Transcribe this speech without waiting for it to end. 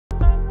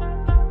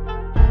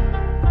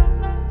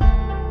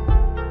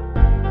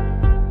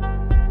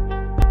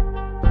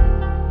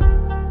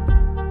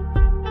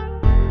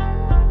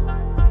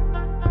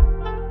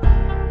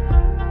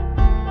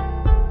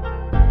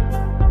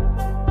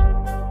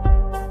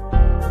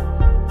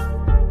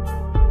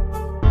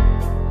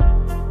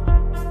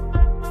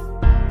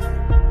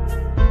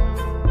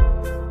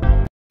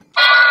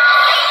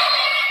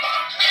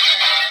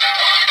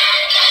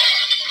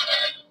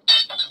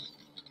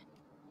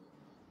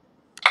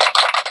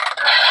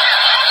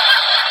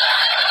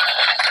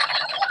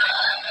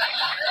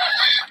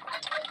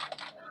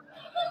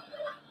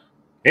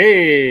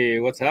Hey,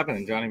 what's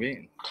happening, Johnny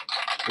Beane?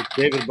 It's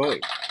David Bowie.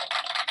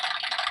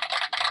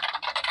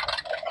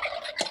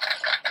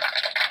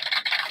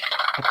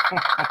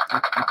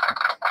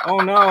 Oh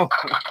no!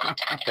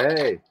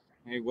 Hey,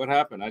 Hey, what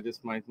happened?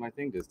 My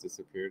thing just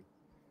disappeared.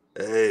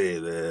 hey,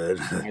 man.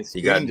 My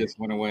You got. screen just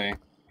went away.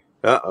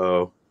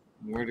 Uh-oh.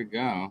 Where'd it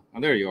go? Oh,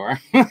 there you are.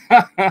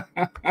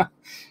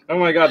 Oh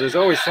my God! There's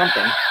always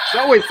something.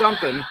 There's always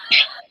something.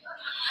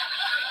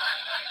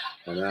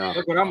 I know.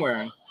 Look what I'm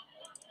wearing.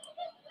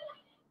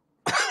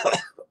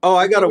 Oh,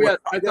 I gotta wear.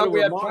 I I gotta thought we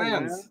wear had mine,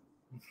 plans.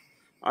 man.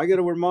 I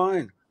gotta wear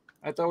mine.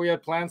 I thought we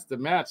had plans to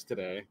match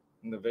today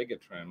in the Vega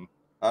trim.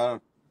 Uh,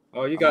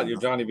 Oh, you got your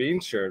Johnny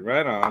Bean shirt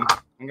right on.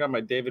 I got my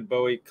David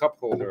Bowie cup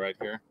holder right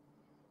here.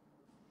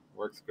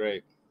 Works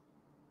great.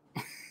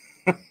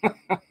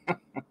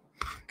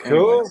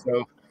 cool. Anyway,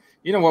 so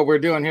you know what we're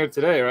doing here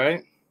today, right?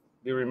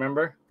 Do you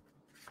remember?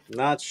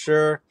 Not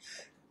sure.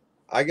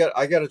 I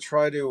gotta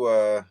try to.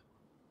 Oh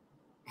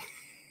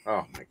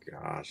my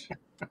gosh.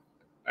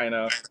 I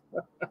know.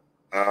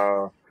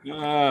 Uh,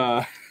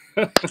 Uh,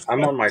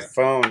 I'm on my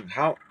phone.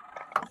 How?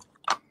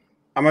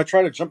 I'm gonna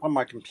try to jump on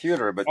my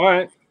computer, but all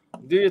right.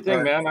 Do your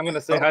thing, uh, man. I'm going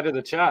to say hi to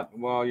the chat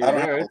while I you're don't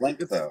there. have a link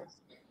though.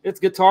 It's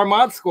Guitar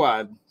Mod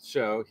Squad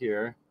show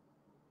here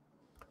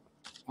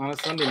on a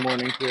Sunday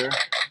morning here.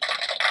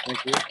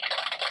 Thank you.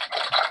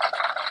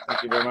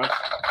 Thank you very much.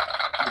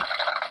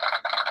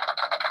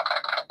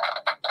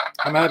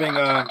 I'm having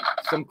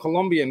some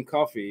Colombian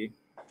coffee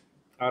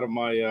out of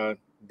my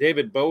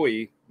David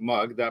Bowie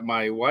mug that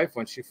my wife,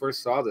 when she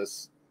first saw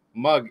this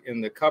mug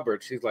in the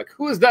cupboard, she's like,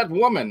 "Who is that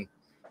woman?"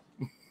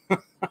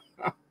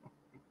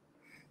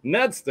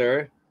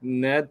 Nedster,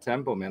 Ned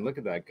Templeman. Look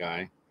at that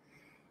guy.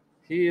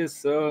 He is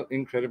so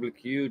incredibly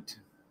cute.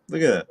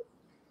 Look at that.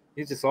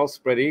 He's just all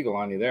spread eagle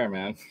on you there,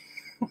 man.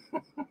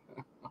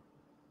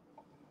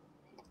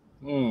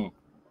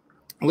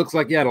 Looks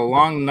like you had a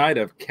long night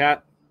of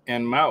cat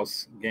and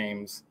mouse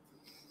games.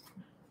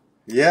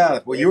 Yeah.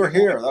 Well, you were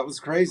here. That was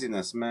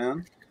craziness,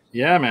 man.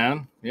 Yeah,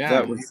 man.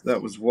 Yeah.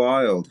 That was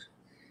wild.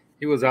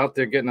 He was out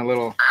there getting a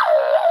little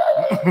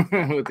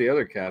with the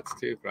other cats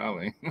too,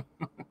 probably.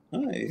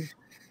 Hi.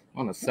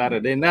 On a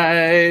Saturday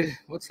night.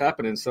 What's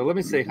happening? So let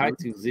me say hi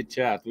to the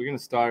chat. We're going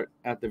to start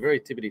at the very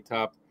tippity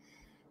top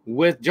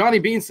with Johnny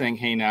Bean saying,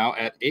 "Hey now"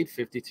 at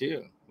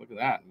 8:52. Look at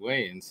that,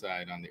 way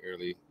inside on the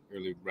early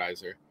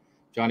riser.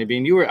 Johnny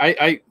Bean, you were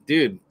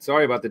dude.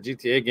 Sorry about the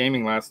GTA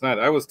gaming last night.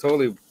 I was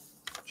totally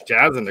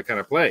jazzing to kind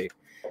of play,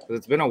 but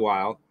it's been a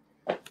while.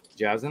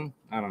 Jazzing?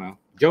 I don't know.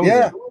 Jonesing.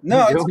 Yeah.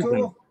 No, it's Jonesing.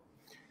 cool.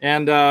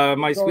 And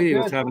my It's all sweetie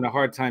was good. having a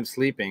hard time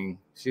sleeping.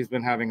 She's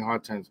been having a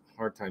hard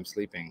time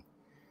sleeping,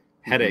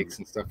 headaches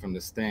and stuff from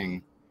this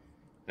thing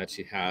that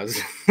she has.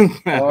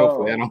 That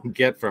hopefully I don't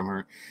get from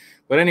her.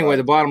 But anyway,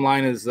 the bottom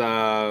line is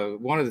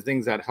one of the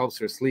things that helps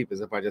her sleep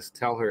is if I just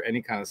tell her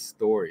any kind of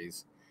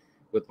stories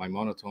with my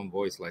monotone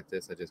voice like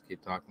this. I just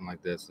keep talking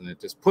like this, and it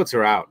just puts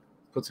her out.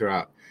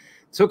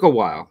 Took a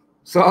while.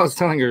 So I was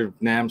telling her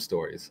NAMM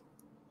stories.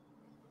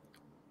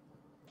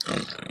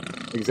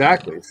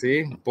 Exactly.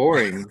 See?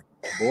 Boring.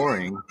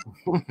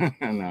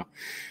 No.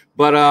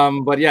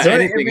 But yeah,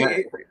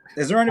 anything.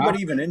 Is there anybody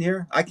even in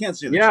here? I can't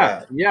see the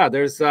chat. Yeah.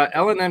 There's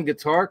L&M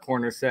Guitar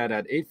Corner set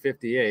at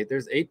 8:58.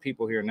 There's 8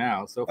 people here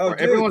now so far.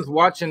 Everyone's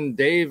watching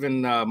Dave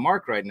and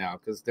Mark right now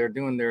because they're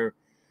doing their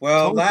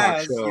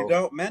Laz, you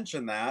don't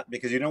mention that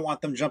because you don't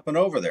want them jumping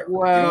over there.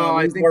 Well,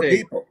 I think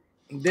people.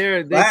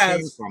 They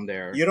came from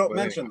there. You don't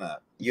mention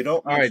that. You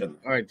don't mention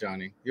that. All right,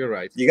 Johnny, you're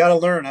right. You got to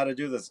learn how to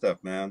do this stuff,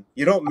 man.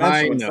 You don't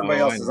mention when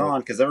somebody else is on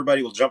because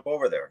everybody will jump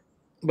over there.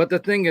 But the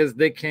thing is,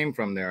 they came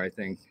from there, I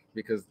think,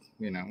 because,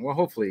 well,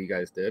 hopefully you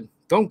guys did.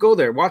 Don't go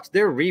there. Watch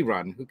their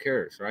rerun. Who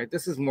cares, right?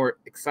 This is more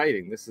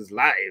exciting. This is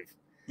live.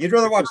 You'd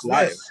rather watch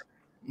this.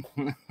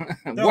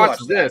 Watch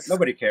this.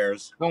 Nobody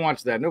cares. Don't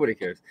watch that. Nobody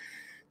cares.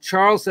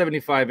 Charles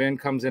 75 in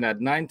comes in at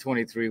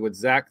 9:23 with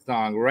Zach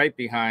Thong right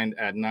behind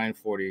at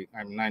 9:40.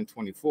 I'm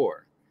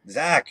 9:24.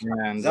 Zach.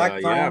 And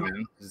Zach yeah,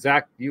 man.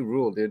 Zach, you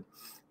ruled, dude.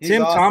 He's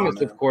Tim awesome, Thomas,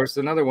 man. of course,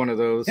 another one of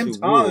those who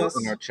ruled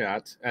in our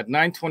chat at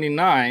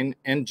 9:29.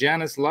 And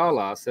Janice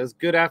Lala says,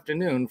 "Good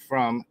afternoon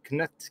from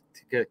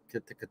Connecticut,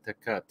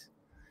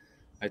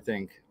 I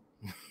think."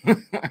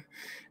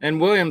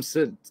 And William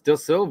Del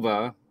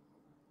Silva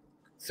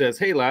says,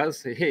 "Hey,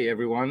 Laz. Hey,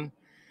 everyone."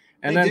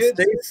 And then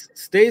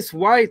Stace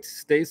White.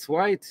 Hey,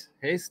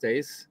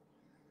 Stace.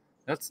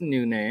 That's a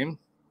new name.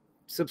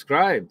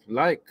 Subscribe,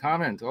 like,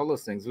 comment, all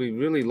those things. We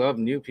really love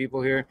new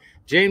people here.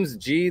 James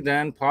G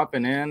then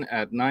popping in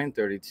at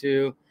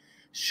 9:32.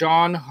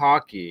 Sean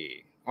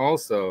Hockey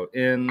also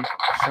in.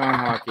 Sean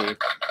Hockey.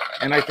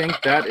 And I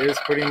think that is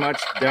pretty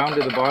much down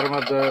to the bottom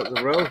of the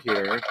row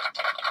here.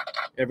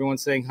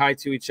 Everyone's saying hi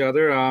to each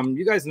other.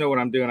 You guys know what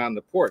I'm doing on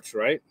the porch,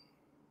 right?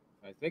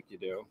 I think you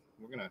do.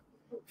 We're going to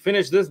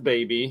finish this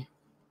baby.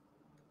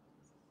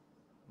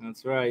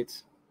 That's right.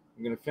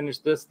 I'm going to finish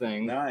this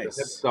thing. Nice.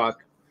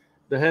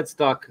 The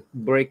headstock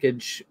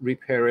breakage,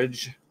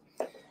 repairage.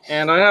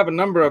 And I have a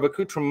number of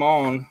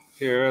accoutrements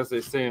here, as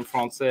they say in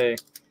Francais,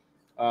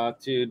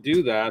 to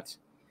do that.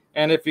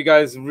 And if you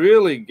guys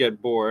really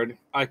get bored,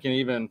 I can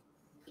even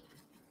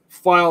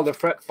file the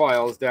fret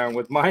files down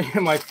with my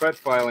fret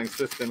filing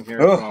system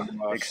here. Oh,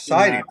 from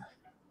exciting!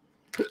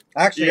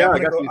 Actually, yeah,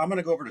 I'm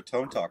gonna go over to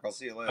Tone Talk. I'll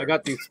see you later. I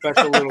got these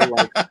special little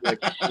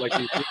like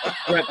these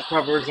fret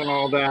covers and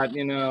all that,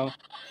 you know.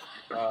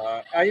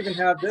 I even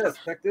have this.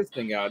 Check this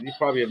thing out. You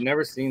probably have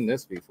never seen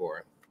this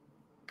before.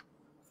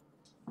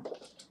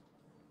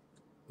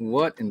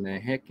 What in the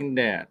heck is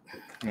that?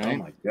 Right?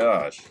 Oh my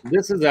gosh!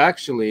 This is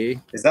actually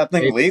that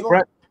thing legal?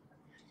 Fret,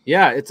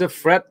 yeah, it's a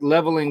fret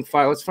leveling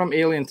file. It's from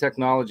Alien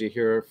Technology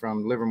here,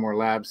 from Livermore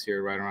Labs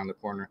here, right around the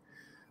corner.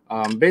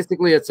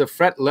 Basically, it's a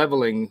fret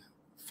leveling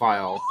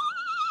file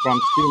from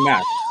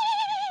Mac.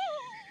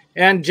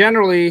 And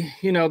generally,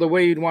 you know, the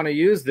way you'd want to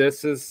use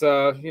this is,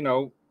 you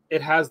know,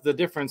 it has the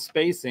different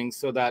spacing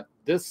so that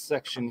this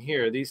section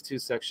here, these two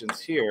sections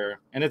here,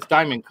 and it's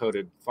diamond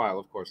coated file,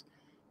 of course.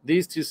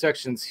 These two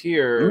sections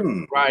here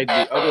ride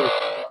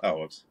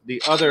the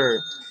other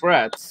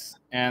frets,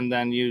 and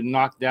then you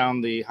knock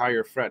down the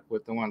higher fret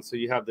with the one. So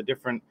you have the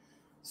different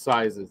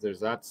sizes. There's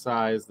that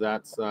size,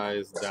 that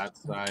size, that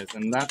size,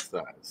 and that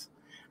size.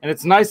 And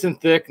it's nice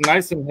and thick,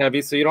 nice and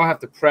heavy, so you don't have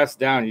to press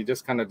down. You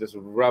just kind of just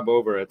rub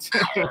over it,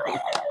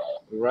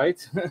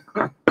 right?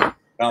 And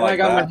I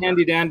got my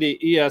handy dandy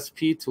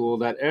ESP tool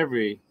that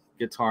every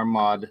Guitar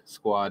Mod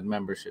Squad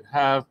member should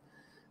have.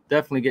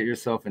 Definitely get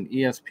yourself an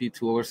ESP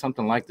tool or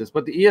something like this.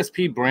 But the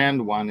ESP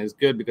brand one is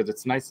good because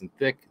it's nice and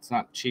thick. It's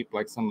not cheap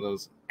like some of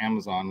those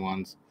Amazon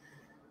ones.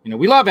 You know,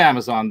 we love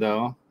Amazon,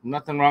 though.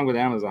 Nothing wrong with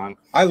Amazon.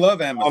 I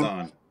love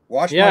Amazon.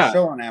 Watch my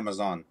show on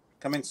Amazon.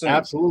 Coming soon.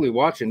 Absolutely.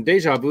 Watching.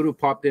 Deja Voodoo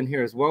popped in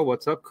here as well.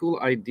 What's up? Cool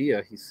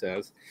idea, he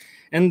says.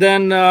 And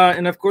then,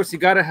 and of course, you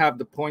got to have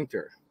the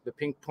pointer, the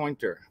pink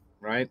pointer,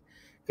 right?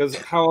 Because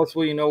how else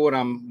will you know what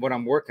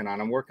I'm working on?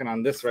 I'm working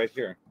on this right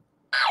here.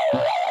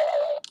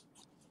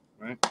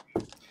 Right.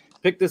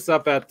 Picked this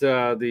up at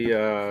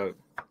the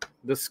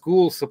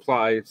school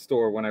supply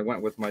store when I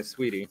went with my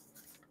sweetie.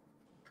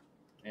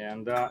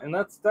 And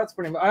that's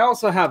pretty much. I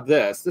also have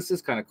this. This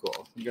is kind of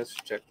cool. You guys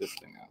should check this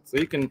thing out. So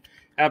you can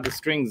have the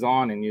strings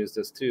on and use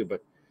this too.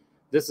 But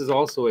this is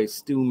also a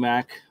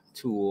StewMac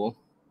tool.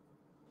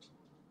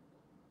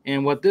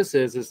 And what this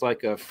is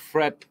like a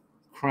fret,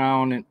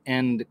 crown, and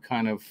end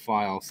kind of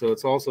file. So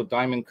it's also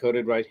diamond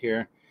coated right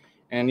here.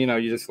 And you know,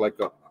 you just like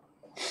go.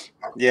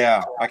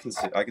 Yeah, I can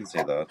see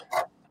that.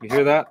 You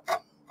hear that?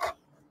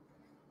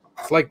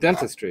 It's like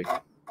dentistry.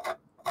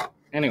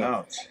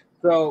 Anyway,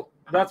 so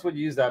that's what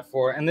you use that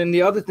for. And then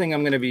the other thing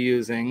I'm going to be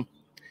using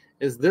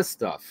is this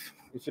stuff.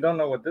 If you don't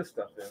know what this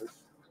stuff is,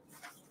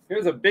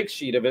 here's a big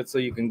sheet of it so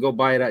you can go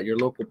buy it at your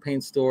local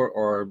paint store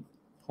or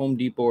Home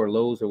Depot or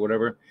Lowe's or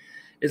whatever.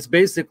 It's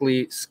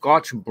basically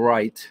Scotch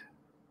Brite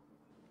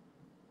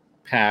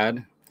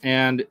pad,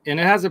 and it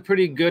has a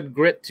pretty good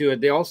grit to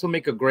it. They also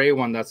make a gray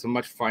one that's a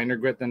much finer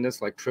grit than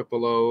this, like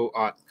 000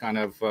 kind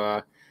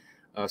of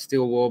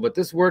steel wool. But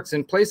this works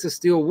in place of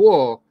steel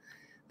wool.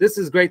 This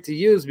is great to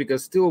use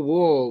because steel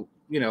wool,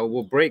 you know,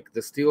 will break.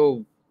 The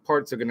steel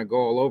parts are going to go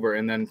all over.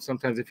 And then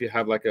sometimes if you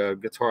have like a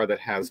guitar that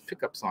has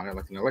pickups on it,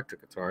 like an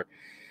electric guitar,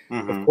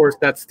 of course,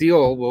 that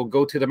steel will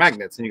go to the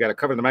magnets and you got to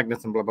cover the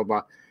magnets and blah, blah,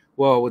 blah.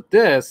 Well, with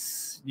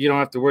this, you don't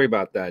have to worry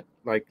about that.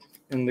 Like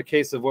in the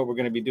case of what we're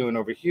going to be doing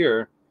over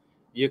here,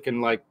 you can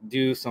like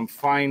do some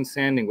fine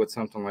sanding with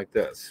something like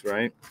this,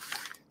 right?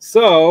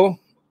 So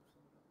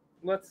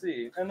let's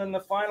see. And then the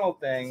final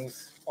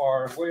things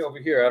are way over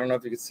here. I don't know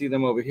if you can see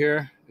them over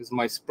here. Is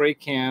my spray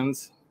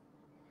cans.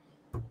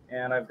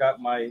 And I've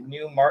got my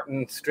new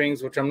Martin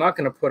strings, which I'm not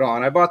going to put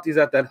on. I bought these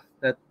at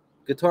that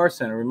Guitar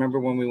Center. Remember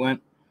when we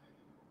went?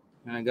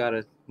 And I got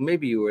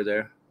maybe you were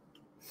there.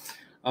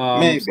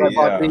 Maybe, so I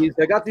bought these.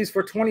 I got these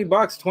for $20,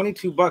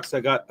 $22. I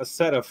got a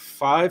set of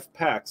 5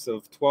 packs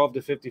of 12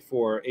 to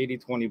 54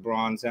 80/20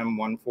 bronze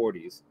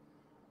M140s.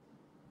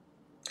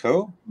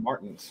 Cool.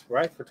 Martins,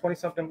 right? For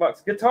 20-something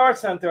bucks. Guitar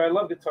Center. I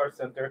love Guitar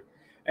Center.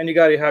 And you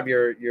got to have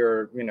your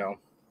you know,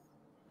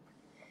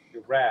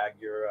 your rag,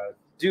 your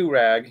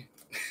do-rag.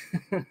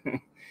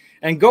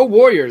 And go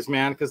Warriors,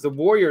 man, because the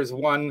Warriors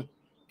won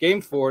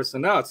Game 4, so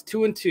now it's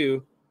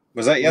 2-2.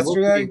 Was that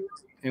yesterday?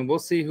 We'll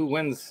see who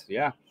wins.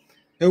 Yeah.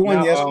 Who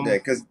won yesterday?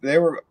 Because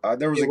there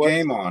was a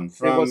game on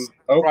from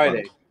Oakland.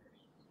 Friday.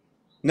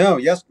 No,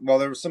 well,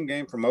 there was some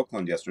game from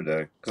Oakland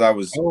yesterday because I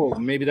was. Oh,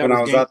 maybe that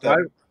was Game 5.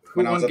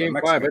 Who won Game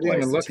 5? I didn't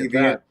even look at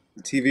that.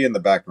 The TV in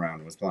the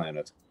background was playing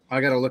it. I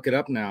gotta look it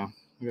up now.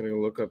 I gotta go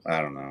look up.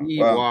 I don't know.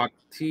 Ewok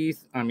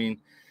teeth. I mean,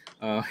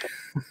 wow.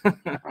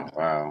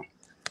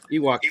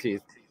 Ewok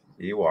teeth.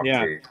 Ewok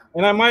teeth.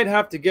 And I might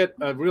have to get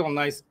a real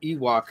nice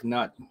Ewok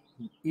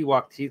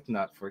teeth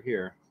nut for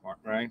here,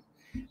 right?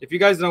 If you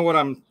guys don't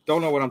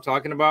know what I'm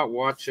talking about,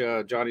 watch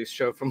Johnny's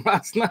show from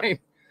last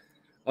night.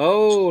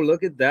 Oh,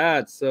 look at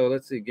that. So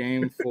let's see,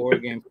 Game 4,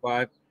 Game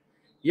 5.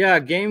 Yeah,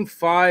 Game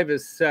 5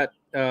 is set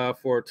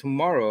for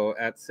tomorrow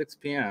at 6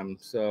 p.m.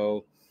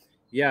 So,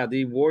 yeah,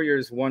 the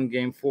Warriors won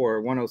Game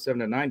 4,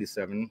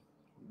 107-97,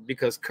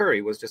 because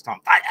Curry was just on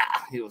fire.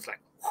 He was like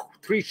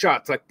 3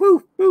 shots, like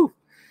poof, poof.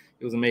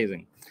 It was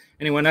amazing.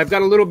 Anyway, and I've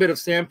got a little bit of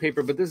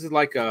sandpaper, but this is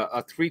like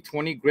a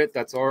 320 grit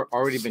that's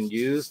already been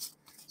used.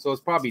 So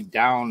it's probably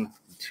down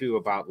to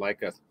about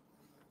like a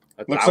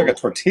looks like a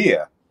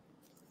tortilla.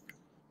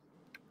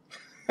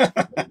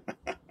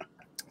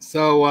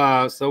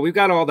 So we've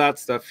got all that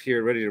stuff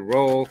here ready to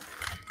roll.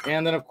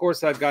 And then, of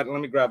course, I've got,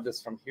 let me grab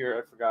this from here.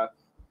 I forgot.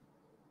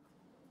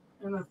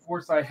 And of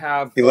course, I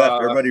have. He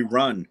left. Everybody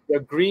run. The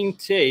green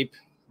tape,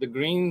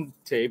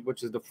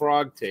 which is the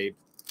frog tape,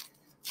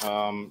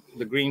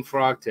 the green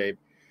frog tape.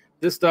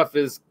 This stuff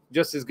is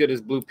just as good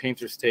as blue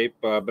painter's tape,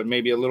 but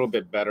maybe a little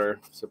bit better,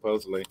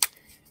 supposedly.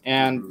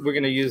 And we're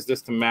going to use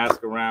this to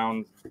mask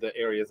around the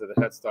areas of the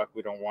headstock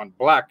we don't want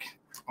black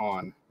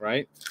on,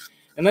 right?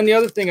 And then the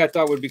other thing I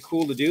thought would be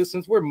cool to do,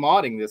 since we're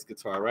modding this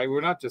guitar, right?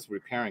 We're not just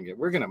repairing it.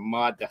 We're going to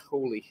mod the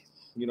holy,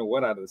 you know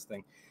what, out of this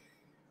thing.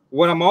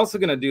 What I'm also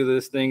going to do to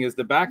this thing is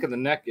the back of the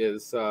neck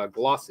is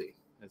glossy,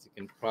 as you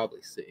can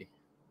probably see.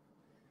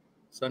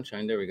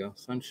 Sunshine, there we go.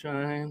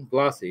 Sunshine,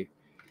 glossy.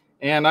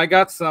 And I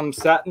got some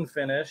satin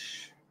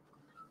finish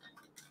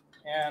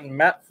and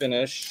matte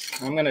finish.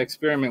 I'm going to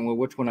experiment with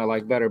which one I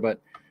like better. But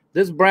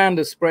this brand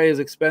of spray is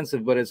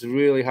expensive, but it's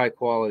really high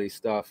quality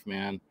stuff,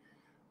 man.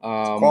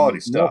 Quality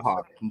stuff.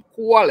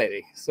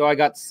 Quality. So I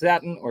got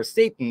satin, or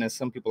Satan, as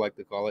some people like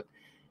to call it,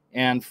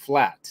 and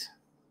flat.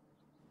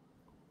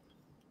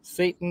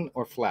 Satan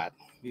or flat,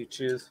 you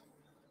choose.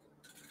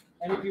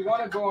 And if you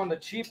want to go on the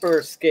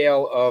cheaper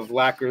scale of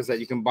lacquers that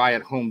you can buy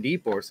at Home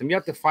Depot or something, you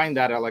have to find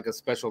that at like a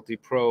specialty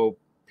pro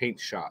paint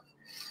shop.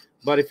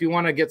 But if you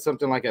want to get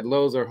something like at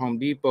Lowe's or Home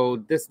Depot,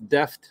 this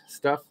Deft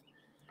stuff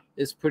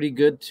is pretty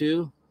good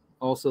too.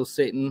 Also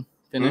Satan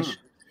finish.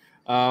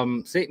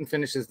 Satan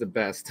finish is the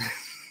best.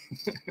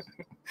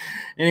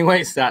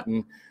 Anyway,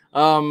 satin.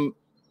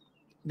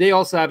 They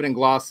also have it in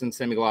gloss and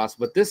semi-gloss,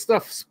 but this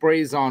stuff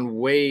sprays on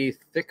way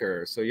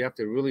thicker, so you have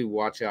to really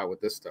watch out with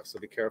this stuff. So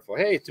be careful.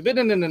 Hey,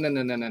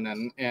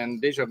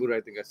 and Deja Vu, I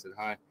think I said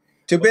hi.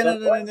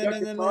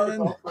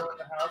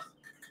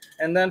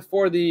 And then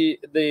for the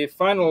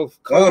final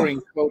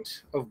coloring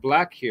coat of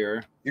black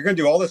here. You're gonna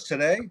do all this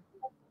today?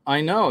 I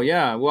know,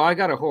 yeah. Well, I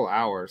got a whole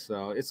hour,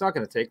 so it's not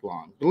gonna take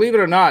long. Believe it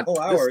or not,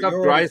 this stuff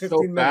dries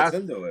so fast.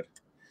 Into it.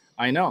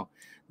 I know.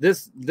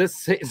 This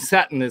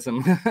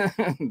satanism,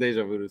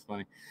 Deja Vu is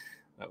funny.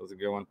 That was a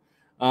good one.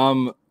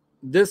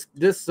 This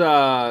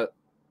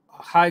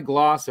high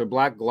gloss or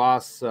black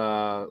gloss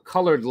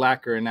colored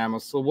lacquer enamel.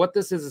 So what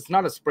this is, it's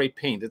not a spray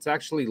paint. It's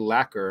actually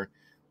lacquer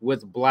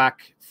with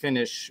black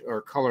finish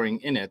or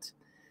coloring in it.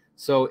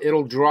 So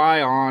it'll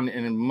dry on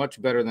and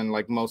much better than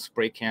like most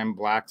spray can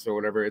blacks or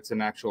whatever. It's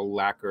an actual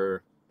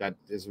lacquer that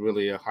is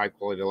really a high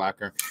quality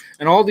lacquer.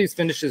 And all these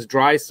finishes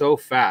dry so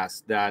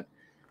fast that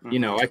you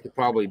know, I could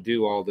probably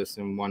do all this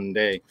in one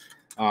day.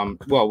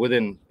 Well,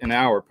 within an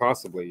hour,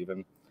 possibly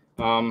even.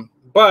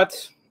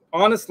 But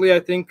honestly, I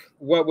think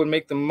what would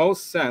make the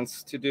most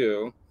sense to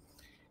do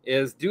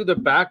is do the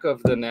back of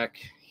the neck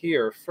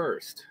here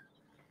first.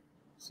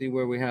 See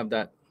where we have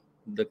that,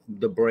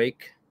 the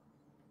break,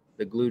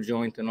 the glue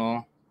joint and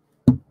all.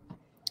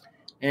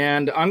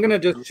 And I'm going to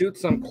just shoot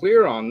some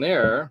clear on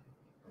there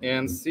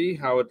and see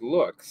how it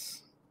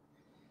looks.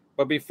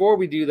 But before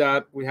we do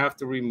that, we have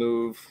to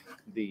remove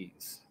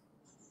these.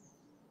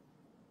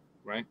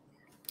 Right?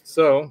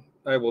 So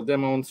I will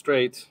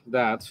demonstrate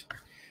that.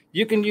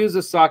 You can use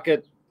a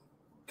socket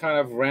kind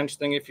of wrench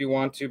thing if you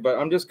want to, but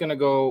I'm just going to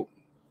go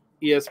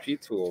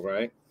ESP tool,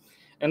 right?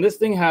 And this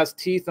thing has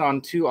teeth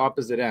on two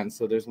opposite ends.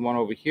 So there's one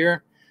over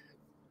here,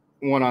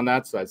 one on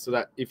that side. So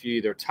that if you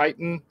either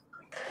tighten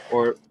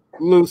or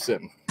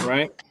loosen,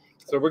 right?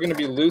 So we're going to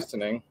be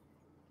loosening.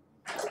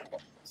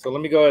 So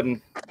let me go ahead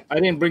and, I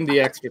didn't bring the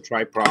extra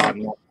tripod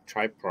and all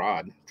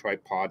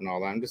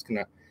that. I'm just going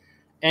to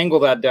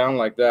angle that down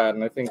like that,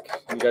 and I think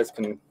you guys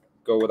can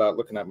go without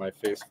looking at my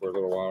face for a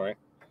little while, right?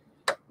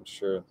 I'm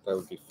sure that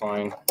would be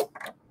fine.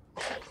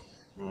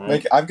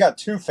 Right. I've got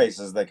two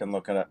faces they can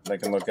look at.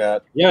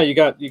 Yeah, you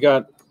got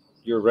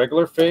your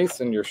regular face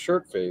and your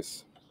shirt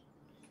face,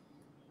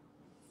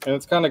 and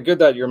it's kind of good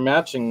that you're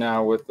matching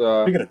now with.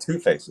 You got two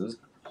faces.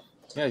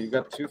 Yeah, you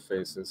got two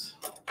faces.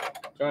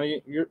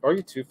 Johnny, are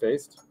you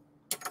two-faced?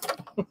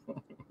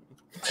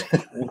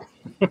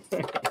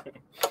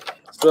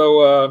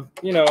 So,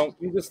 you know,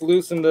 you just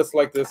loosen this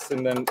like this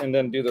and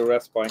then do the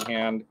rest by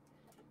hand.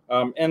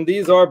 And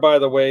these are, by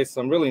the way,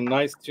 some really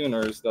nice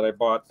tuners that I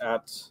bought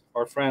at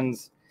our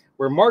friends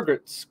where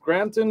Margaret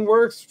Scranton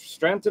works.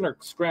 Scranton or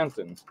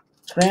Scranton?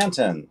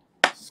 Scranton.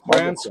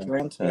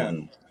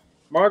 Yeah.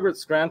 Margaret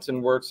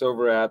Scranton works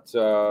over at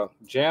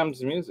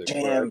Jams Music.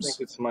 I think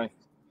it's my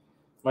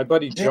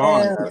buddy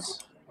John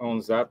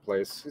owns that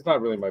place. He's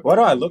not really my buddy. Why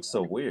do I look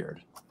so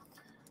weird?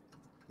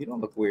 You don't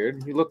look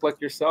weird. You look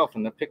like yourself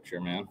in the picture,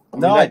 man.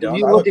 I don't.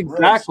 You look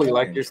exactly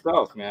like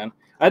yourself, man.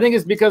 I think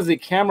it's because the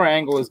camera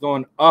angle is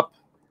going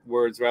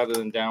upwards rather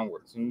than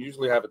downwards. And you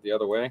usually have it the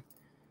other way.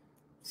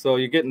 So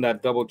you're getting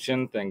that double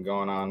chin thing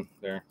going on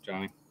there,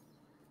 Johnny.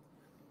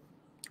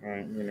 All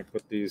right, I'm going to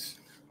put these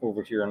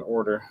over here in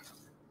order.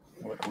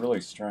 Look really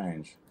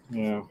strange.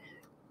 Yeah.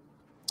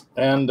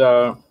 And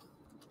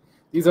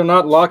These are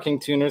not locking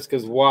tuners,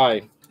 because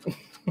why?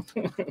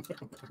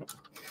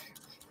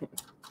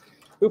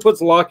 Who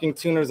puts locking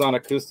tuners on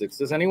acoustics?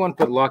 Does anyone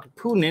put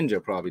Poo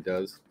Ninja probably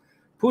does.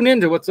 Poo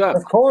Ninja, what's up?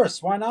 Of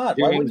course, why not?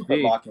 Why wouldn't you put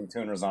locking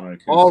tuners on an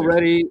acoustic?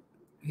 Already,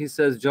 he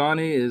says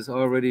Johnny is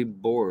already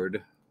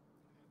bored.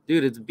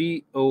 Dude, it's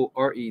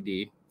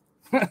B-O-R-E-D.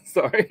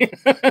 Sorry.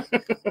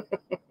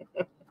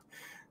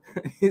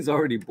 He's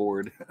already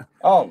bored.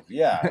 Oh,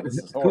 yeah. This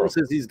is horrible. Who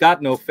says he's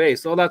got no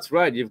face? Oh, that's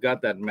right. You've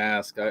got that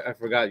mask. I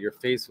forgot your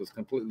face was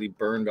completely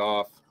burned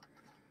off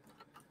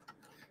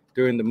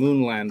during the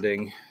moon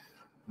landing.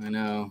 I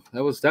know.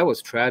 That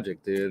was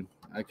tragic, dude.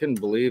 I couldn't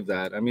believe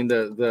that. I mean,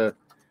 the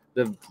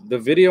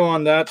video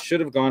on that should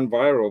have gone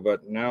viral,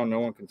 but now no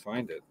one can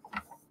find it.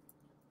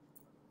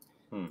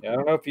 Yeah, I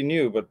don't know if you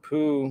knew, but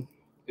Pooh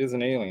is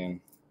an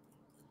alien.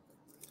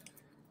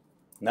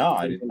 No,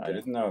 I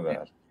didn't know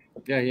that.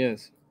 Yeah, he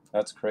is.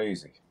 That's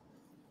crazy.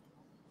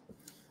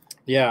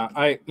 Yeah,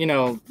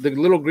 the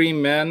little green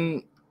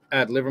men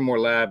at Livermore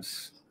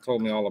Labs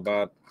told me all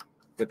about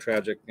the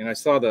tragic, and I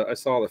saw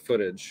the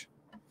footage.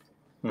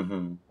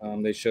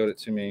 Mm-hmm. They showed it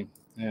to me,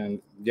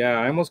 and yeah,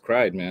 I almost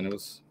cried, man. It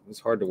was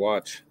hard to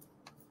watch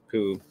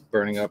Pooh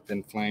burning up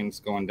in flames,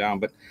 going down,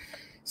 but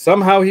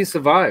somehow he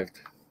survived.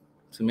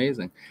 It's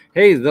amazing.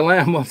 Hey, the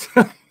lamb. What's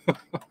up?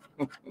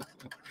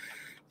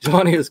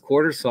 Johnny is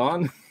quarter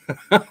sawn.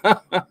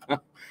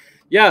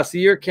 Yeah, see,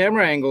 your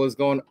camera angle is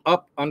going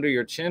up under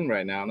your chin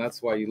right now, and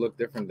that's why you look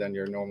different than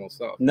your normal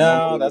self.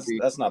 No,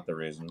 that's not the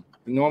reason.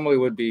 Normally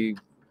would be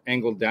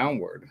angled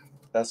downward.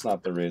 That's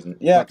not the reason.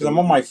 Yeah, because I'm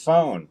on my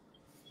phone.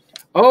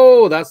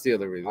 Oh, that's the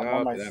other reason. I'm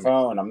on my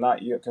phone. I'm not,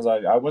 because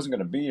I wasn't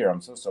going to be here.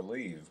 I'm supposed to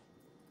leave.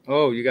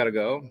 Oh, you got to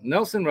go.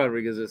 Nelson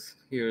Rodriguez is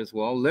here as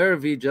well.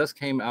 Larrivee just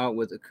came out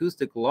with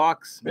acoustic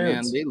locks.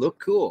 Man, they look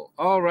cool.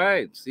 All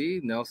right.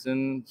 See,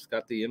 Nelson's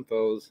got the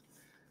infos.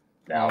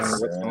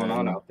 What's going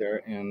on out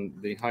there and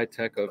the high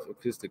tech of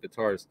acoustic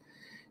guitars.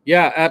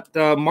 Yeah, at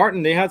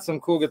Martin they had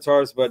some cool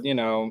guitars, but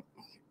the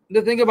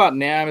thing about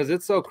NAMM is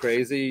it's so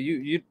crazy.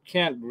 You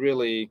can't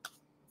really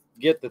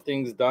get the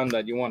things done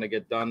that you want to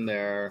get done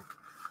there.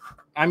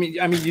 I mean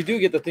you do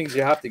get the things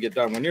you have to get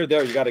done. When you're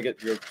there, you got to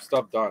get your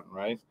stuff done,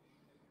 right?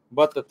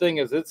 But the thing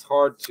is, it's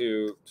hard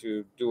to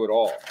do it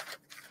all.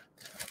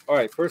 All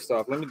right, first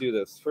off, let me do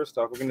this. First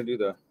off, we're gonna do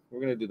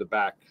the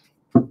back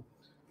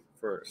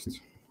first.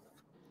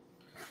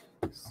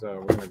 So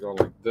we're going to go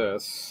like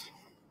this.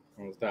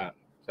 How's that?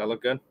 Does that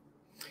look good?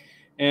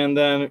 And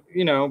then,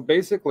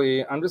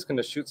 basically, I'm just going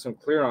to shoot some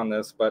clear on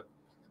this. But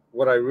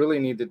what I really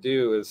need to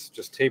do is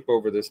just tape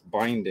over this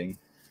binding.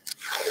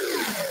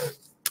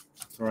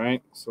 All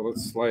right. So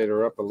let's slide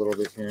her up a little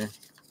bit here.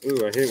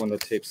 Ooh, I hate when the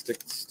tape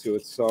sticks to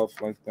itself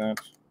like that.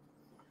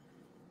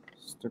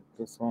 Stick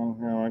this on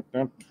here like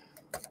that.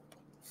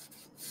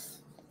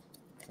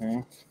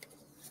 Okay.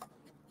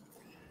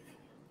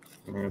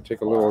 I'm going to take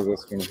a little of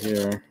this from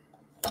here.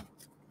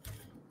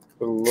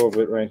 Put a little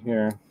bit right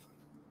here.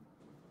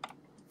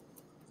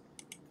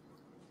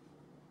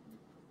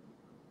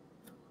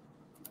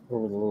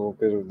 Over a little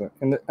bit of that.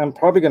 And I'm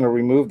probably going to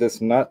remove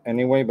this nut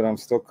anyway, but I'm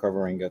still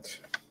covering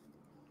it.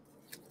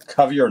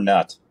 Cover your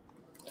nut.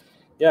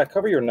 Yeah,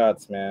 cover your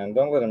nuts, man.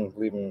 Don't let them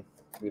leave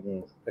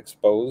them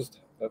exposed.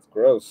 That's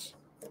gross.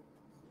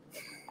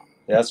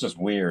 Yeah, that's just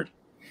weird.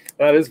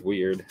 That is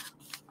weird.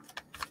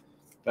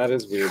 That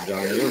is weird,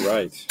 Johnny. You're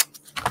right.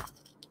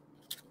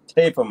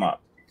 Tape them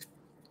up.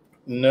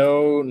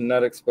 No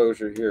nut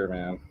exposure here,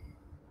 man.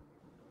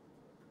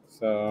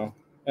 So,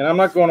 and I'm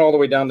not going all the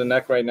way down the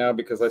neck right now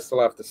because I still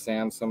have to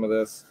sand some of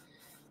this,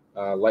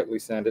 lightly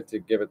sand it to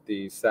give it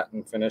the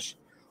satin finish.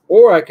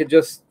 Or I could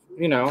just,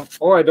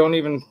 or I don't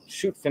even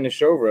shoot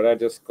finish over it. I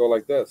just go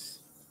like this.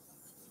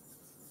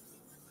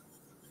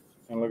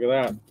 And look at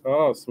that.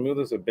 Oh, smooth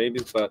as a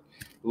baby's butt.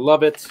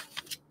 Love it.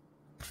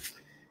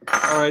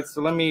 All right,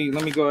 so let me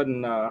go ahead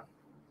and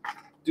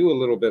do a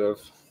little bit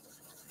of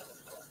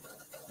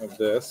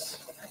this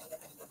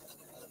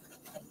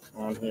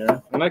on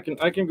here, and I can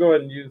go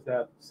ahead and use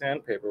that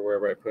sandpaper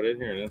wherever I put it.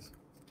 Here it is.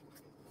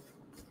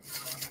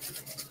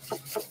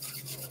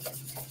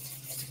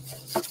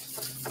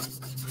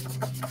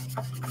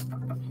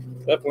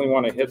 Definitely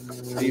want to hit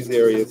these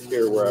areas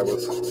here where I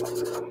was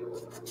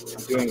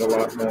doing a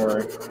lot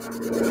more.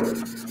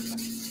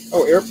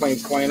 Oh,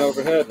 airplanes flying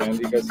overhead, man!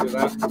 Do you guys hear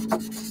that?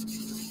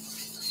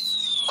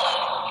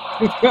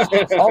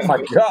 Oh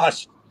my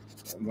gosh!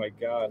 Oh my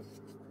god!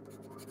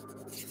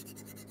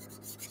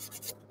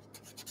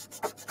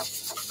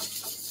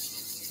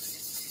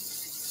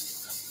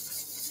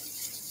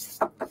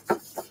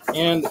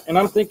 And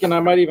I'm thinking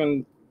I might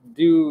even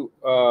do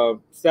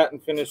satin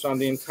finish on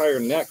the entire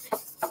neck,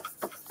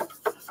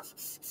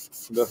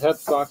 the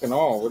headstock and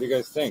all. What do you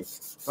guys think?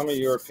 Tell me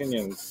your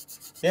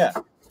opinions. Yeah,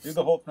 do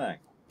the whole thing.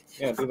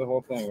 Yeah, do the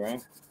whole thing,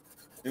 right?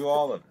 Do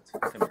all of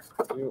it. Come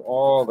here. Do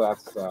all that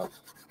stuff.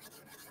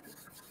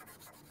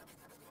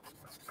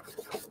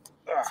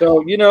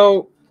 So,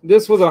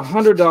 this was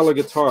 $100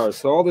 guitar.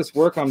 So all this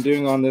work I'm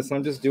doing on this,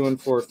 I'm just doing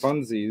for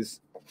funsies.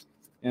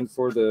 and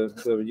for the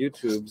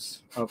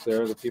YouTubes out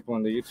there, the people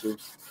in the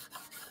YouTubes,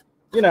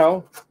 you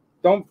know,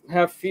 don't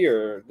have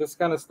fear. This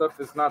kind of stuff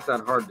is not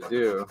that hard to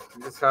do.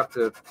 You just have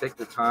to take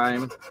the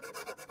time,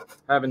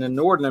 have an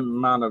inordinate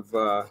amount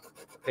of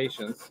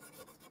patience,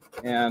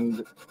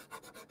 and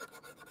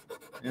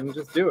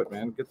just do it,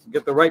 man.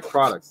 Get the right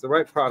products. The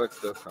right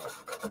products does help.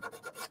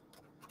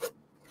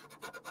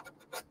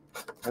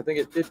 I think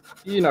it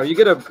you know, you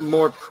get a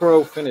more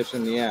pro finish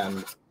in the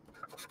end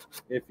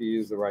if you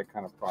use the right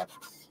kind of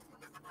products.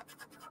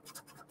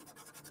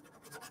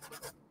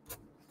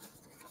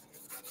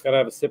 Gotta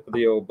have a sip of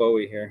the old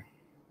Bowie here.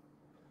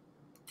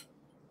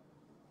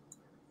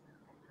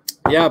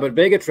 Yeah, but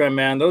Vegatron,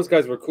 man, those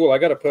guys were cool. I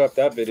gotta put up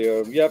that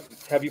video. Yep.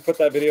 Have you put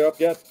that video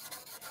up yet?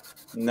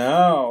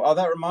 No. Oh,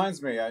 that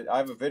reminds me. I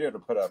have a video to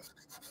put up.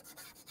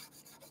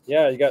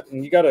 Yeah, you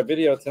got a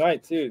video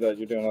tonight too that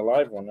you're doing a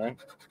live one, right?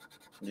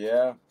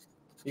 Yeah.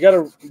 You got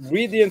to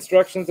read the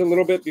instructions a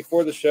little bit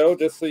before the show,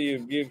 just so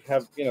you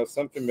have, you know,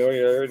 some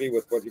familiarity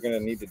with what you're going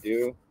to need to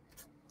do.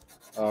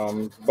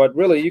 But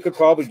really, you could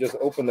probably just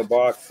open the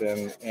box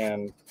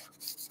and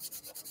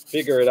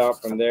figure it out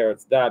from there.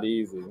 It's that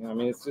easy. I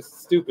mean, it's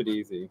just stupid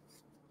easy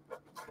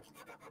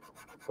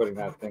putting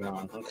that thing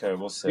on. Okay,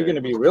 we'll see. You're going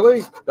to be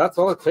really? That's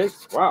all it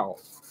takes? Wow.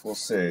 We'll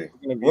see.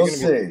 We'll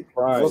see.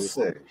 We'll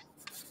see.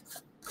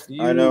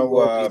 I know.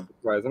 I'm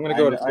going to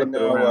go to I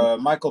know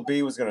Michael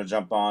B was going to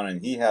jump on, and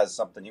he has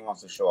something he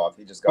wants to show off.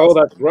 He just got. Oh,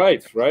 that's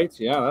right.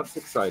 Yeah, that's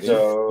exciting.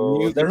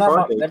 So there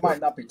might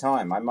not be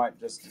time. I might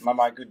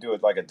do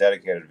it like a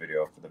dedicated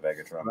video for the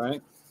Vegatron.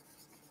 Right.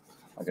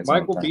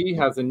 Michael B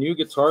has a new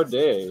guitar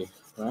day,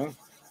 right?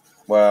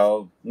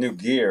 Well, new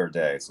gear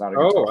day. It's not a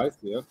guitar. Oh, I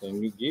see. Okay,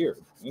 new gear.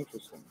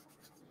 Interesting.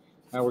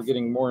 Now we're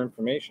getting more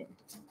information.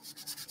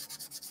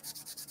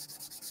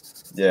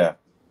 Yeah.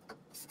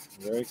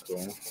 Very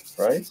cool.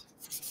 Right?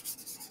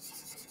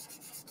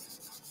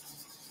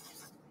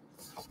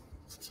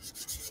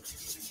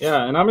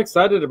 Yeah, and I'm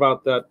excited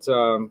about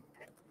that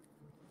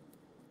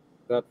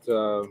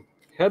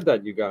head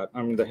that you got.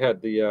 I mean,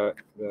 the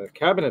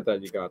cabinet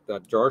that you got,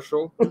 that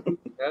Jarshal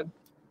head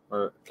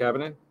or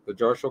cabinet, the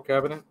Jarshal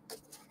cabinet.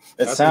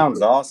 It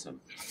sounds awesome.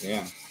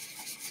 Yeah.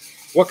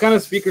 What kind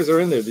of speakers are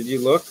in there? Did you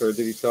look, or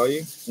did he tell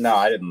you? No,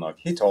 I didn't look.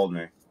 He told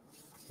me.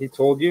 He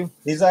told you?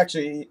 He's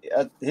actually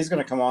he's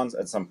going to come on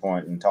at some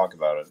point and talk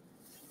about it.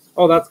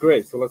 Oh, that's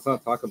great. So let's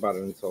not talk about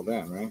it until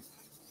then, right?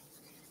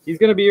 He's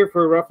going to be here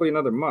for roughly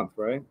another month,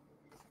 right?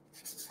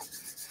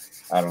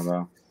 I don't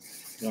know.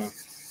 Yeah.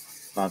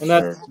 Not and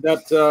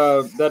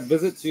sure. that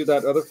visit to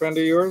that other friend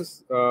of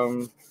yours,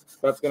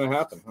 that's going to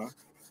happen,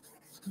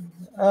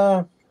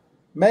 huh?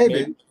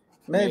 Maybe.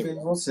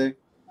 We'll see.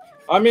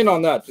 I'm in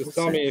on that. Just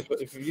tell me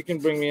if you can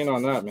bring me in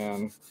on that,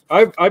 man.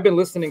 I've been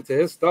listening to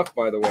his stuff,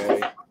 by the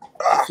way,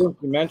 since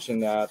you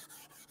mentioned that.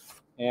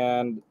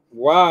 And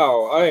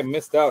wow, I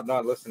missed out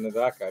not listening to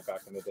that guy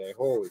back in the day.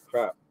 Holy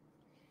crap.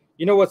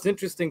 You know what's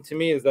interesting to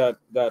me is that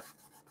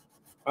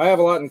I have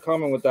a lot in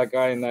common with that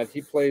guy in that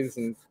he plays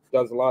and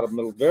does a lot of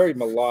very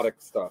melodic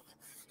stuff.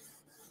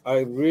 I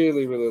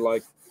really, really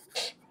like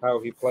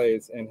how he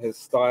plays, and his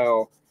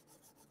style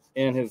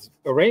and his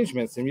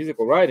arrangements and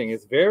musical writing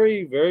is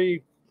very,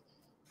 very,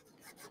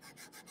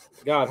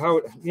 God,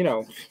 how, you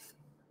know,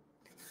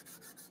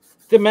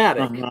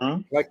 thematic,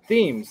 like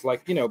themes,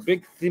 like, you know,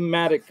 big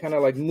thematic kind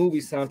of like movie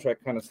soundtrack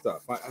kind of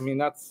stuff. I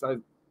mean,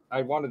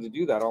 I wanted to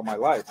do that all my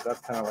life. That's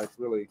kind of like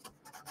really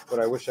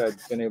what I wish I'd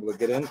been able to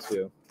get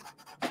into.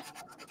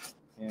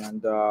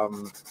 And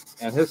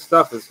his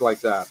stuff is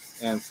like that.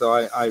 And so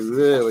I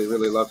really,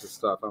 really love his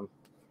stuff. I'm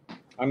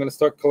going to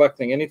start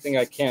collecting anything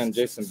I can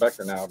Jason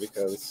Becker now,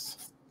 because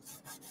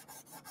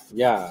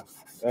yeah,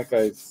 that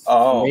guy's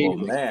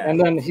amazing. Man. And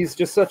then he's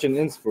just such an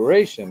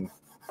inspiration.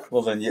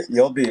 Well, then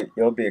you'll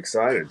be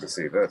excited to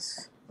see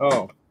this.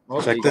 Oh,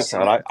 okay. Check this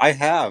out. I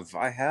have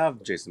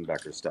Jason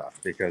Becker stuff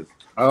because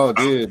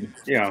dude,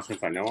 you know,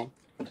 since I know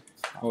him.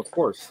 Oh, of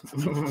course.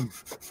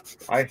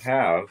 I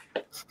have.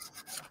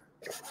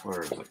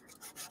 Where is it?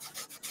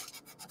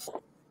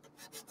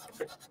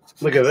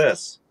 Look at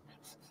this.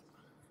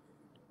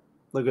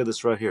 Look at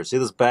this right here. See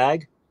this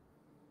bag?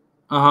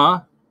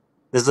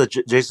 This is a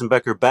Jason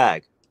Becker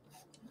bag.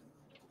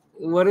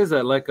 What is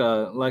that? Like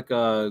a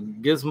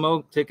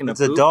gizmo taking a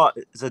poop?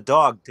 It's a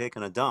dog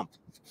taking a dump.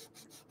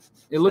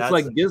 It looks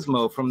like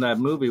Gizmo from that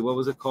movie. What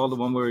was it called? The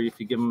one where if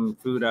you give them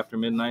food after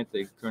midnight,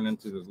 they turn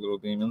into those little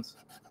demons.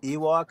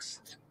 Ewoks?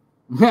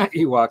 Not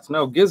Ewoks.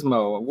 No,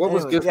 Gizmo. What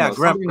was Gizmo? Yeah,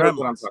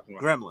 Gremlins.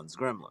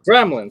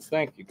 Gremlins.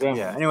 Thank you. Gremlins.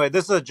 Yeah. Anyway,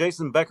 this is a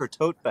Jason Becker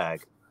tote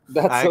bag.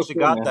 I actually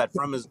got that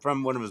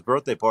from one of his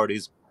birthday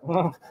parties.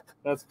 Oh,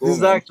 that's cool.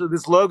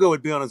 This logo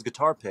would be on his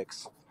guitar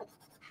picks.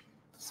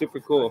 Super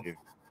cool.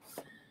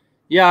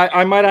 Yeah,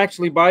 I might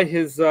actually buy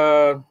his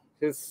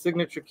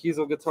signature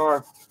Kiesel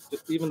guitar,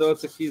 even though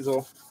it's a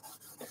Kiesel.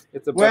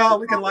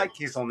 We can like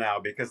Kiesel now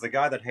because the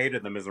guy that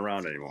hated them isn't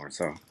around anymore.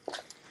 So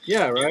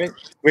yeah, right.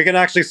 We can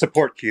actually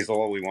support Kiesel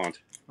all we want.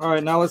 All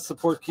right, now let's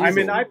support Kiesel. I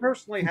mean, I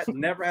personally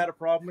never had a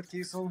problem with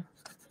Kiesel.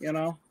 You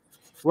know,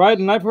 Right,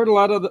 and I've heard a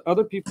lot of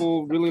other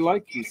people really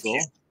like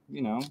Kiesel,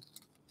 you know.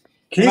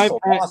 Kiesel,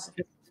 awesome.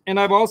 And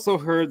I've also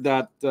heard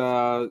that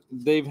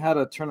they've had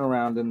a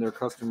turnaround in their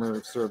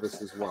customer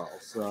service as well.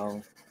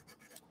 So,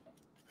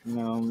 you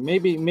know,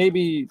 maybe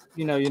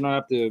you know, you don't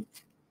have to,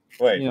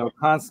 you know,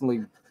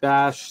 constantly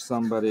bash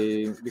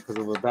somebody because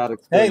of a bad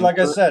experience. Hey, like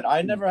I said,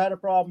 I never had a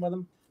problem with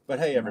them. But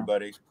hey,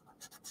 everybody,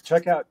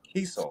 check out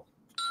Kiesel.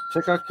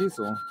 Check out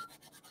Kiesel.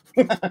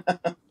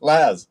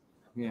 Laz.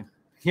 Yeah.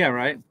 Yeah,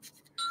 right.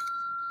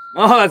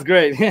 Oh, that's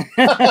great. You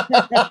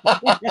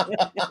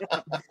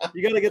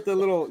gotta get the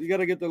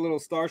little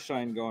star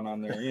shine going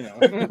on there, you know.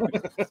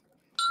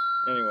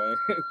 Anyway.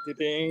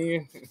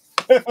 Ding.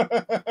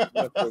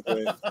 That's so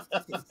great.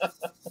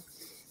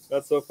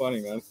 That's so funny,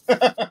 man.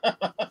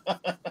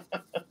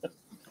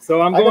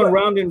 So I'm going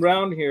round and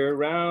round here,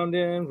 round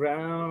and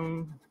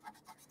round,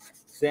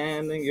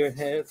 sanding your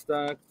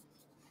headstock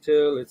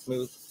till it's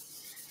smooth.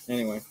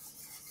 Anyway,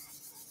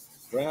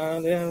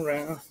 round and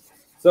round.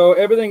 So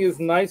everything is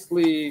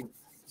nicely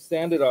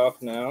sanded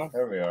off now.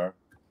 There we are.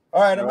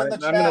 All right, I'm in the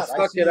chat.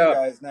 I see you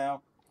guys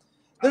now.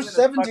 There's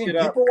 17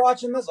 people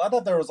watching this? I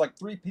thought there was like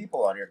 3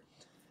 people on here.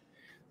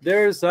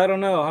 There's, I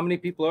don't know. How many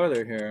people are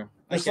there here?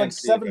 There's like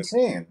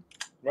 17.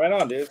 Right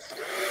on, dude.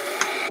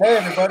 Hey,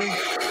 everybody.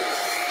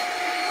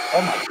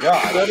 Oh, my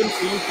God.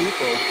 17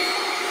 people.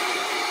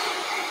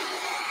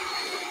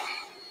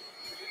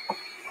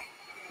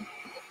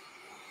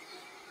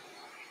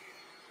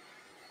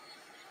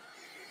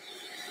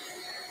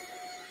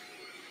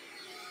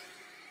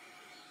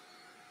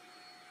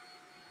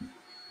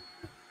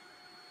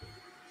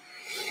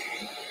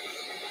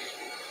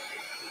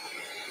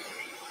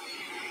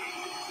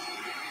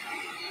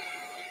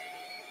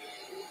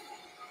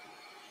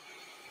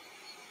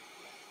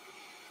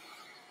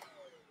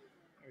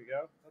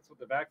 Go. That's what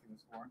the vacuum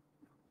is for.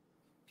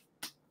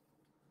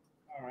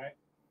 All right.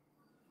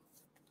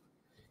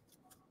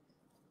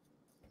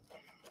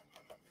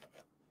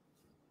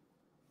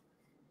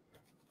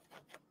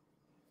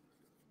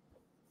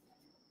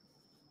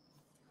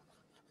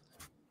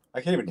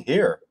 I can't even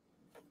hear.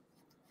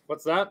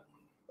 What's that?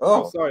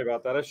 Oh, I'm sorry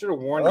about that. I should have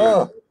warned you.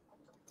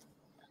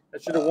 I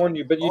should have warned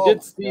you, but you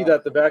did see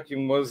that the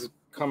vacuum was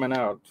coming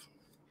out.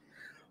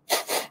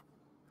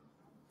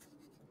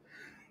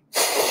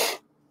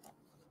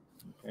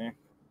 Okay.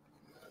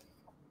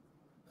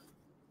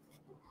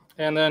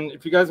 And then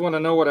if you guys want to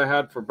know what I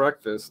had for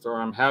breakfast, or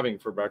I'm having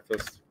for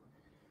breakfast,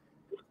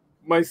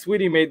 my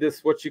sweetie made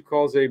this, what she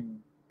calls a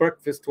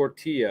breakfast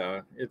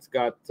tortilla. It's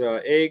got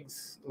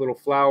eggs, a little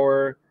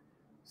flour,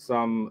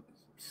 some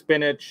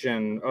spinach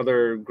and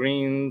other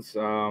greens,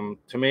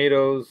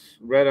 tomatoes,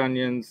 red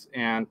onions,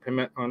 and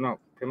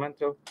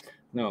pimento?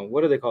 No,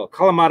 what do they call it?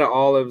 Kalamata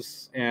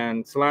olives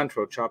and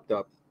cilantro chopped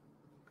up.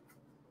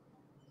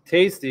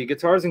 Tasty.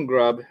 Guitars and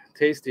grub.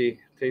 Tasty,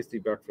 tasty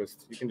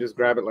breakfast. You can just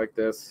grab it like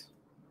this.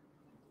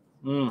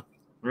 Yeah.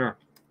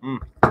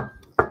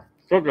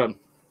 So good.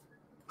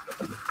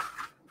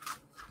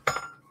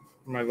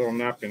 My little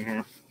napkin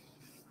here.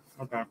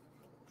 Okay.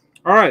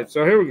 All right,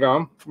 so here we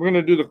go. We're going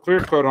to do the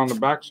clear coat on the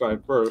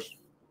backside first.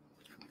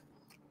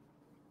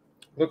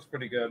 Looks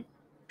pretty good.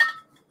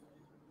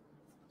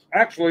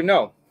 Actually,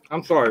 no.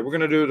 I'm sorry. We're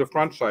going to do the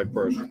front side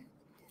first.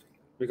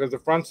 Because the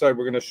front side,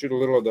 we're going to shoot a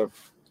little of the...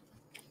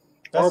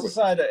 That's the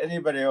side that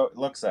anybody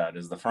looks at,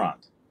 is the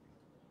front.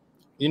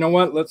 You know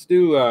what? Let's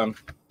do...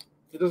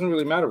 it doesn't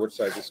really matter which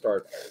side you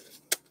start.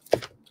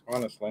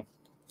 Honestly.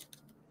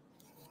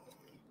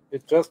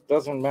 It just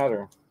doesn't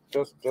matter.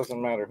 Just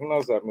doesn't matter. Who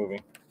knows that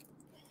movie?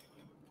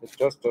 It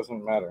just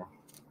doesn't matter.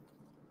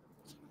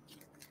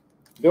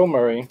 Bill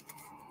Murray.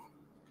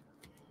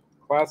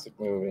 Classic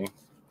movie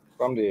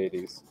from the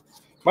 80s.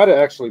 Might have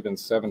actually been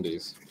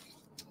 70s.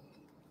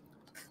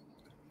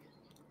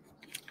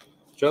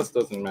 Just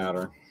doesn't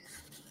matter.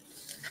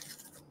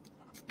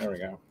 There we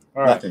go.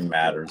 All right. Nothing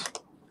matters.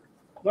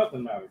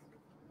 Nothing matters.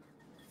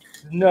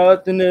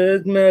 Nothing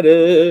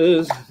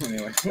matters.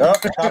 Anyway. Oh,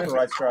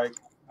 copyright strike.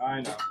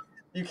 I know.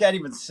 You can't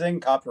even sing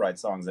copyright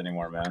songs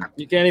anymore, man.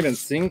 You can't even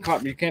sing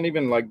you can't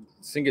even like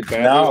sing it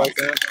badly like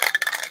that.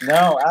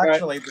 No,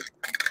 actually,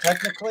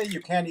 technically,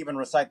 you can't even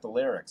recite the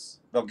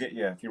lyrics. They'll get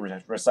you if you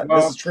recite.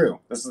 Well, this is true.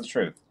 This is the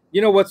truth.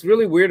 You know what's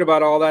really weird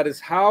about all that is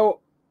how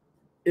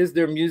is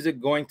their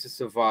music going to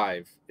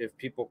survive if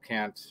people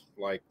can't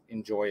like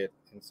enjoy it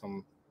in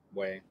some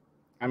way?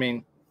 I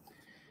mean,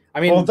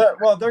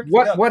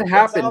 what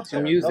happened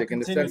to music in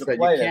the sense that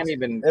you can't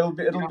even?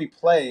 It'll be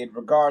played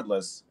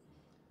regardless.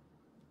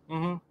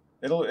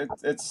 Mm-hmm.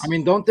 It's. I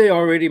mean, don't they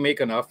already make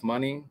enough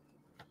money?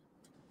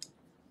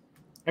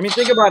 I mean,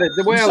 think about it.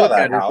 The way I look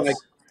at it is like,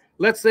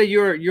 let's say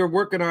you're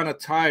working on a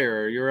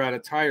tire. You're at a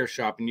tire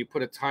shop and you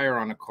put a tire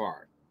on a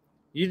car.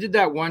 You did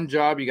that one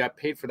job. You got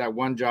paid for that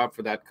one job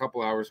for that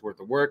couple hours worth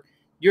of work.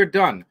 You're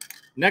done.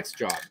 Next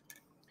job.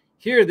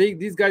 Here,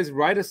 these guys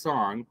write a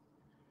song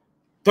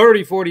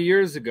 30, 40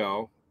 years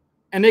ago,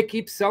 and they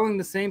keep selling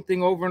the same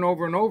thing over and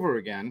over and over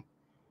again.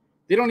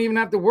 They don't even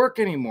have to work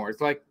anymore.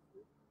 It's like,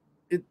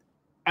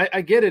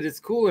 I get it. It's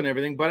cool and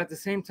everything, but at the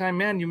same time,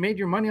 man, you made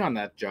your money on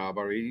that job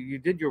already. You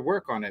did your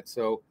work on it.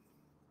 So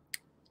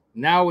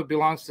now it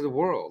belongs to the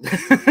world.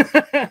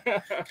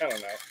 I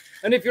don't know.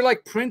 And if you're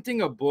like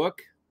printing a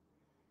book,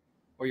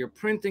 or you're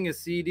printing a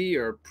CD,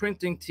 or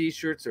printing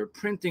T-shirts, or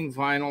printing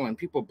vinyl, and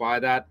people buy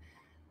that,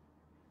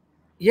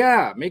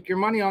 yeah, make your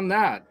money on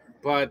that.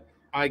 But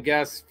I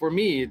guess for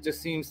me, it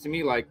just seems to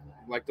me like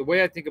the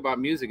way I think about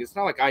music, it's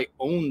not like I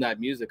own that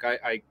music.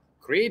 I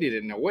created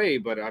it in a way,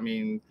 but I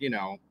mean, you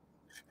know,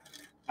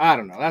 I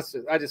don't know. That's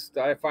just,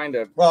 I find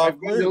it a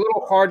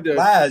little hard to.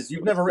 Laz,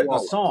 you've never written a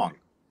song.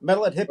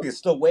 Metalhead Hippie is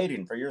still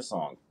waiting for your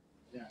song.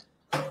 Yeah.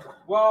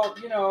 Well,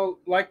 you know,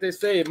 like they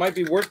say, it might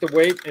be worth the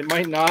wait. It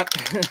might not.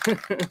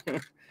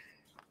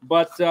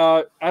 But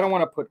I don't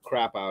want to put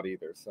crap out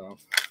either. So,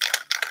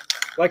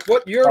 like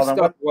what your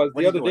stuff was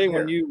the other day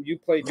when you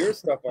played your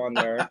stuff on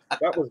there,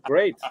 that was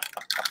great.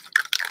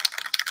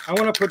 I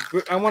want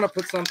to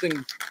put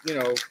something, you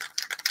know,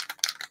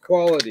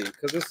 quality,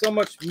 because there's so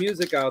much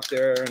music out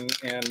there,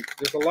 and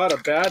there's a lot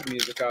of bad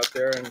music out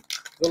there, and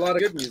there's a lot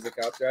of good music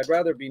out there. I'd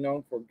rather be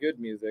known for good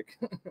music,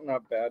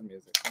 not bad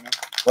music. You know?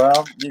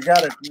 Well, you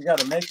gotta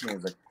make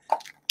music.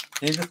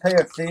 Can you just pay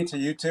a fee to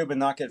YouTube and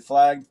not get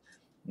flagged?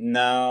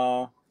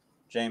 No,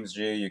 James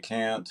G, you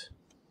can't.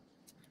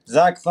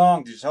 Zach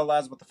Thong, did you tell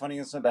Laz about the funny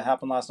incident that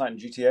happened last night in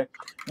GTA?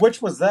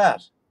 Which was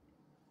that?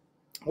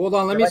 Hold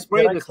on, let me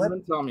spray this and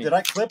then tell me. Did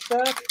I clip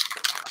that?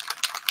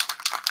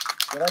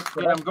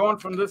 I'm going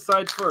from this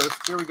side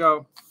first. Here we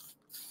go.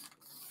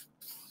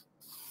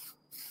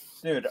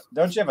 Dude,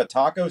 don't you have a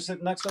taco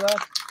sitting next to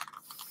that?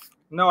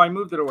 No, I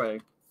moved it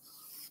away.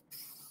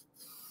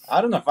 I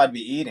don't know if I'd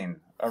be eating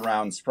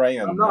around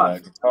spraying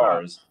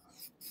guitars.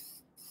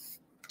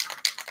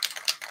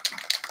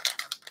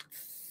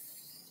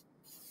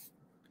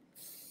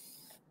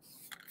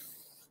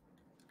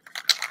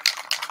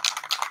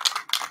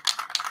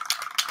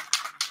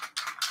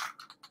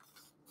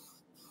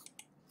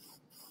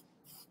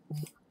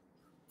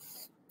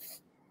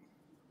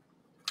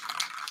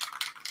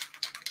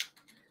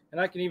 And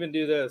I can even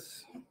do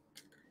this.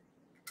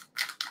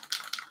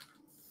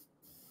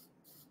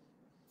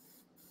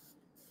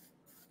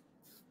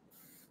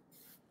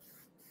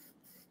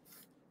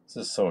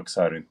 This is so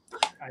exciting.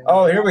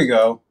 Oh, here we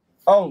go.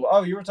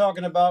 Oh, you were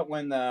talking about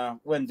when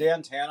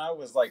Dan Tana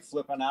was like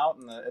flipping out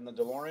in the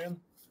DeLorean?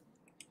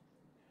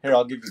 Here,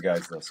 I'll give you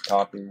guys this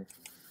copy.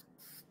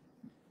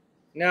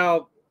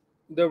 Now,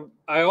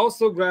 I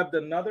also grabbed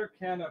another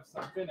can of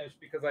some finish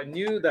because I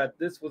knew that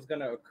this was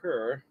going to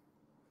occur.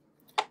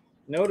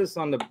 Notice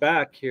on the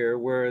back here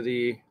where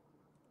the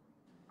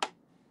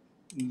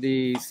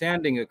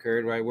sanding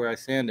occurred, right where I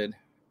sanded,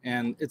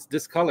 and it's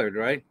discolored,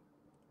 right?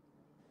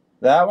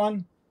 That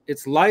one?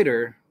 It's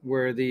lighter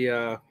where the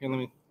here, let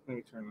me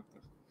turn it.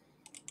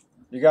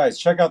 You guys,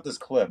 check out this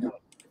clip.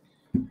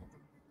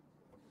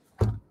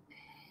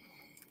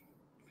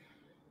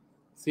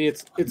 See,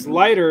 it's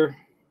lighter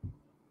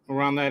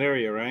around that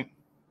area, right?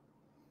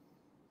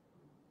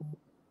 Do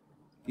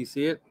you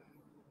see it?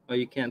 Oh,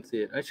 you can't see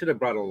it. I should have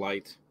brought a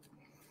light.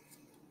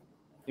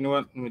 You know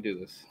what? Let me do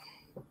this.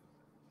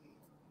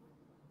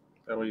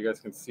 That way you guys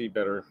can see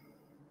better.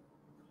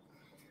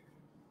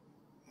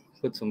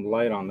 Put some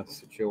light on the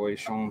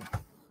situation.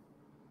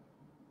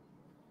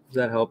 Is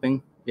that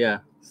helping? Yeah.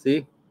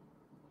 See?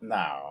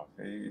 No,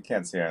 you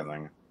can't see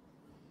anything.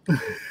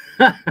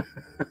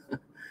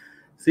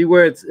 See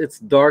where it's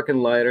dark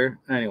and lighter?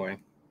 Anyway.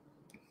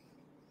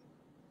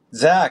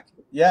 Zach,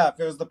 yeah, if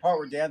it was the part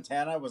where Dan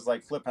Tana was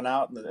like flipping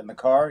out in the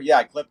car, yeah,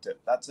 I clipped it.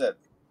 That's it.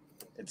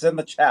 It's in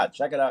the chat.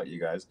 Check it out, you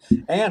guys.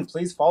 And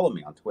please follow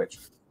me on Twitch.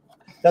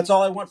 That's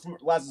all I want from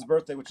Laz's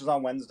birthday, which is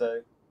on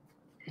Wednesday.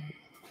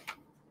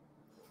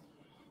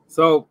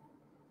 So,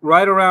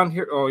 right around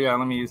here. Oh, yeah,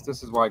 let me use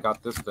this. Is why I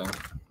got this thing.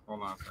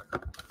 Hold on a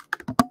second.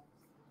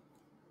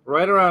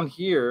 Right around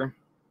here,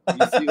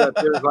 you see that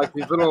there's like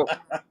these little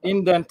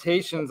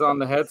indentations on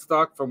the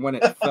headstock from when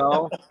it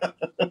fell.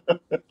 Look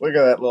at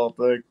that little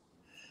thing.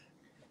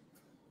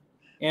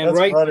 And that's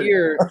right funny.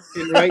 Here,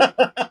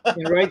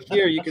 and right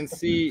here, you can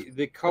see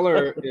the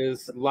color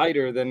is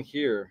lighter than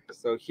here.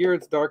 So here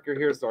it's darker,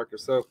 here it's darker.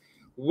 So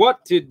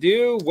what to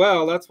do?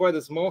 Well, that's why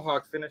this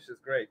Mohawk finish is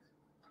great.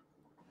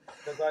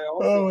 Because I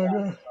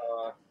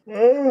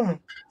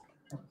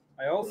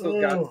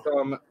also got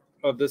some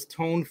of this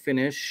tone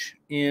finish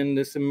in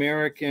this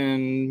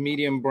American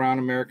medium brown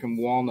American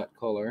walnut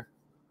color.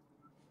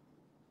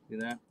 See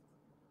that?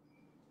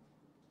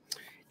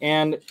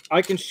 And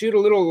I can shoot a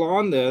little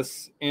on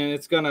this, and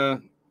it's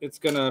gonna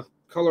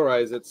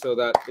colorize it so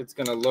that it's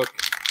gonna look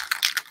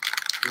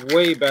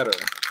way better.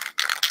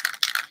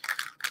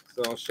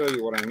 So I'll show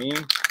you what I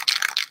mean.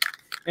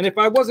 And if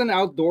I wasn't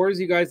outdoors,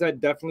 you guys, I'd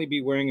definitely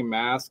be wearing a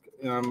mask.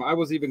 I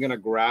was even gonna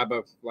grab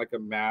a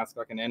mask,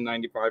 like an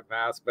N95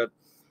 mask, but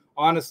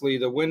honestly,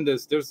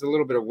 there's a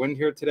little bit of wind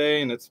here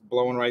today, and it's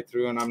blowing right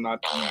through, and I'm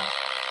not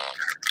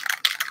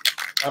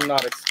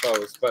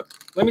exposed. But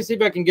let me see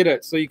if I can get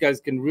it so you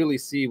guys can really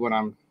see what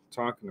I'm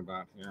talking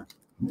about here.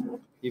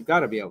 You've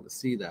got to be able to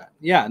see that.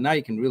 Yeah, now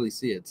you can really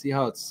see it. See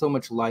how it's so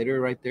much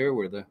lighter right there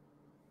where the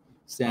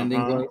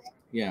sanding goes?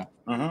 Yeah.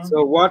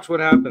 So watch what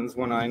happens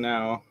when I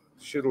now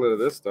shoot a little of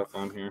this stuff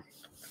on here.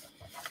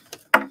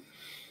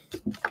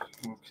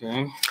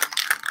 Okay.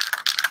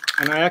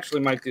 And I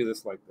actually might do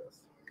this like this.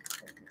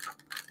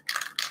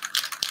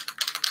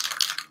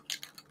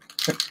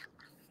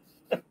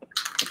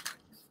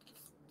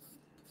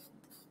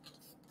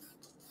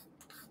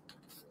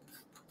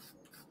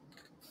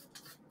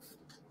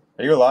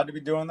 Are you allowed to be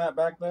doing that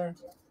back there?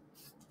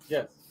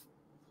 Yes.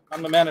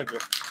 I'm the manager.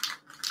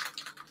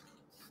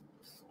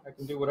 I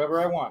can do whatever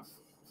I want.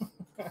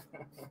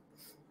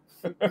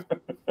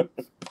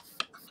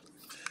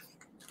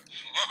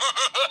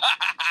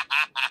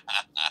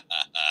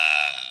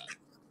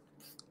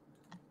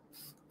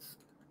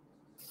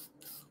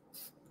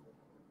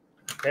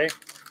 Okay.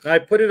 Now I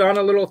put it on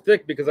a little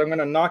thick because I'm going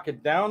to knock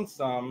it down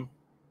some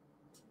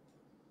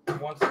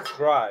once it's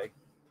dry.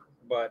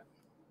 But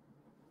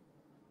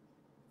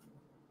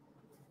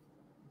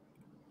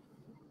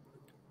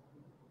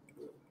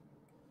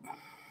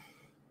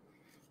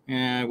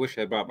yeah, I wish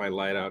I brought my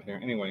light out here.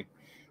 Anyway,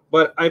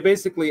 but I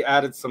basically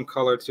added some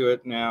color to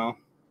it now.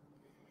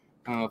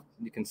 I don't know if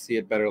you can see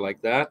it better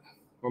like that.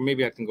 Or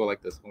maybe I can go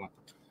like this. Hold on.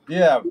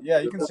 Yeah,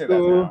 you can see that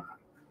now.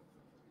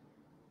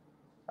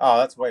 Oh,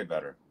 that's way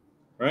better.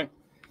 Right.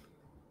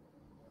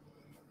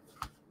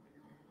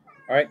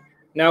 All right.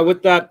 Now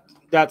with that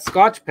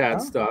Scotch pad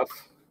stuff,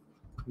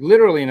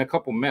 literally in a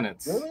couple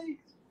minutes,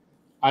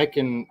 I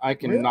can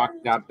knock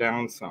that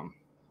down some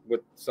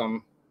with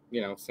some,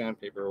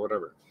 sandpaper or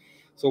whatever.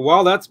 So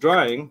while that's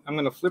drying, I'm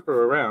going to flip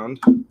her around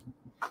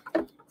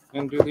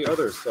and do the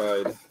other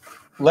side.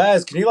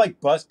 Laz, can you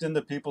bust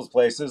into people's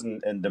places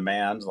and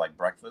demand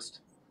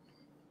breakfast?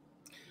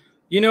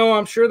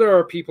 I'm sure there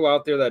are people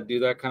out there that do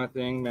that kind of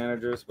thing,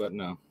 managers, but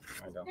no,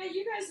 I don't. Yeah,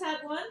 you guys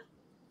had one.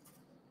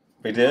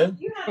 We did?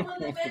 You had one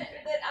that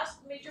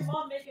made your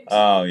mom make him.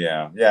 Oh,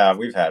 yeah. Yeah,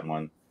 we've had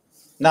one.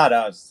 Not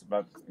us,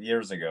 but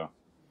years ago.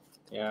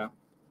 Yeah.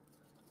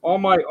 All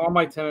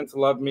my tenants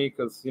love me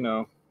because,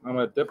 I'm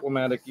a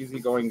diplomatic,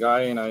 easygoing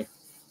guy, and I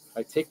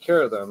take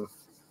care of them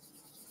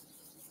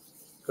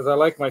because I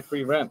like my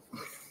free rent.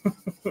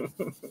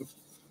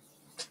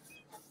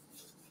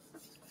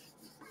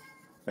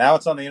 Now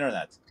it's on the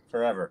internet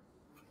forever.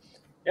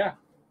 Yeah.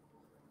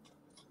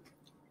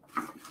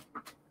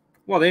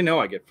 Well, they know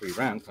I get free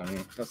rent. I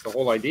mean, that's the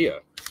whole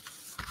idea.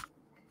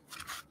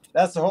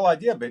 That's the whole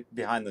idea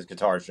behind this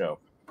guitar show.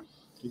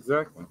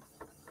 Exactly.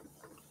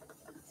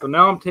 So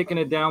now I'm taking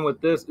it down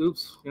with this.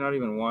 Oops, you're not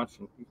even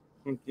watching.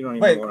 You don't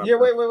even know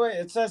what wait.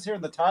 It says here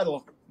in the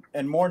title,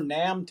 and more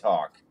NAMM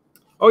talk.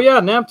 Oh, yeah,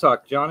 NAMM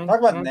talk, Johnny. Talk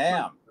about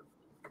NAMM.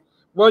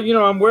 Well,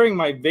 I'm wearing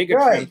my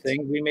Vegatrim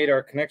thing. We made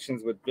our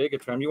connections with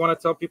Vegatrim. You want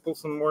to tell people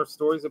some more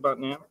stories about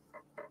NAMM?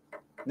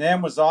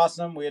 NAMM was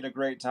awesome. We had a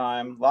great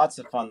time. Lots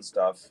of fun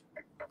stuff.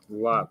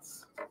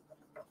 Lots.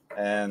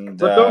 But don't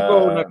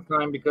go next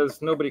time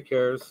because nobody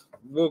cares.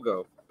 We'll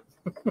go.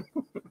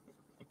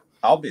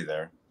 I'll be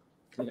there.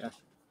 Yeah.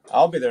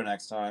 I'll be there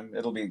next time.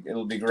 It'll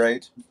be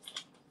great.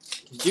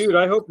 Dude,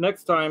 I hope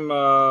next time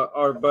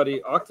our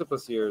buddy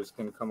Octopus Ears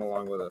can come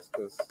along with us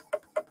because.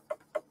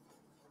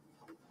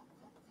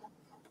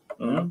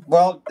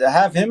 Well,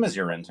 have him as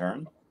your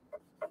intern.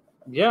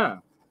 Yeah.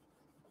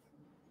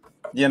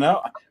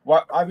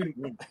 I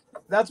mean,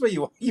 that's what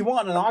you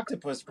want an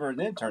octopus for an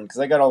intern because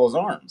they got all those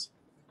arms.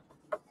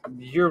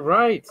 You're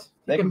right.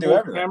 They can do hold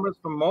everything. Cameras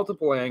from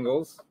multiple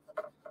angles,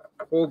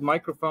 hold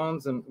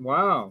microphones, and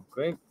wow,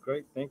 great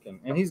thinking.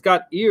 And he's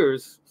got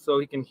ears, so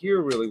he can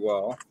hear really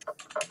well,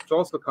 which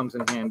also comes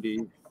in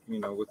handy,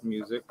 with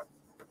music.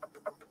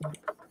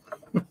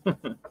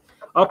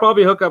 I'll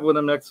probably hook up with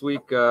him next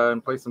week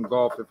and play some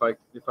golf if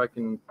I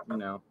can,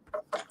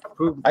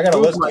 prove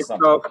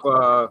myself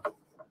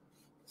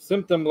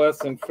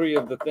symptomless and free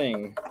of the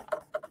thing.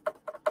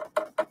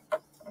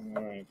 All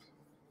right,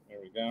 there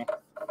we go.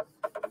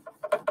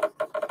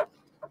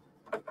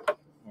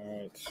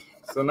 All right,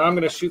 so now I'm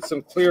going to shoot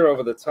some clear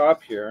over the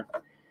top here.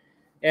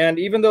 And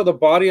even though the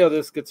body of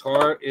this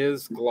guitar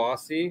is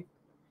glossy,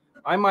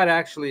 I'm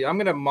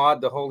going to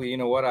mod the holy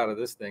you-know-what out of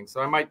this thing. So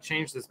I might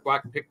change this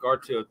black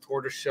pickguard to a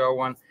tortoiseshell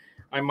one.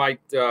 I might,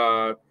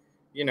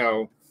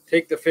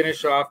 take the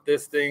finish off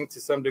this thing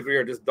to some degree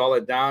or just dull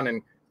it down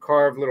and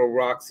carve little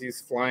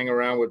Roxy's flying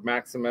around with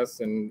Maximus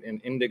and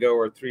Indigo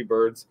or Three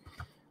Birds,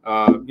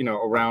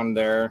 around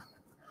there.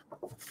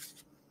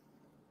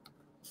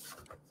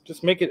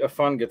 Just make it a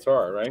fun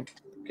guitar, right?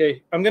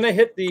 Okay, I'm going to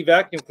hit the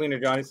vacuum cleaner,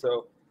 Johnny,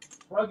 so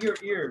plug your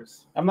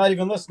ears. I'm not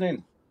even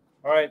listening.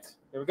 All right,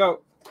 here we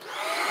go.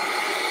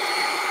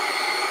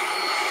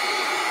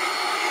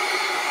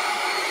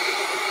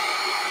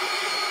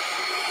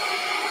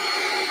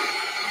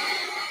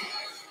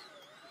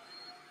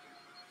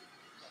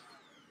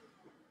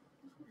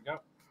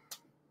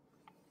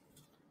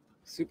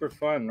 Super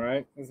fun,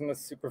 right? Isn't this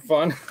super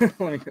fun? Let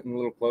me get a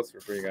little closer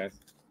for you guys.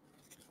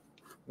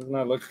 Doesn't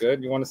that look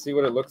good? You want to see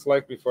what it looks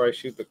like before I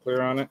shoot the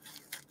clear on it?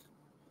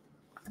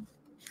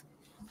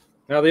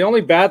 Now, the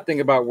only bad thing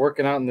about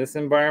working out in this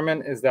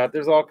environment is that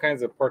there's all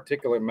kinds of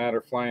particulate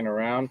matter flying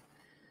around.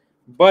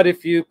 But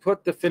if you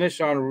put the finish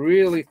on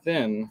really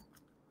thin,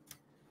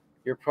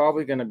 you're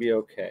probably going to be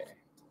okay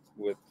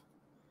with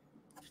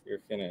your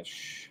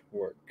finish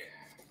work.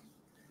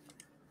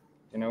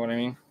 You know what I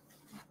mean?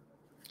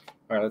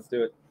 All right, let's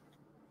do it.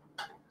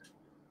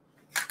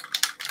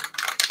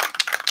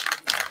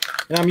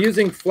 And I'm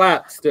using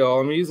flat still.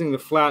 I'm using the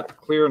flat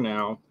clear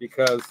now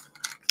because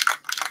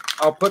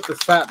I'll put the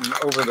satin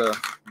over the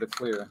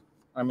clear.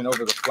 I mean,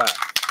 over the flat.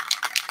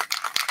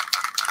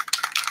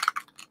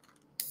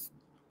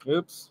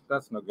 Oops,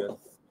 that's no good.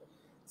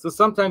 So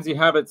sometimes you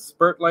have it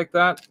spurt like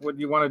that. What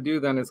you want to do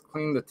then is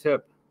clean the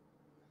tip.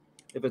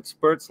 If it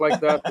spurts like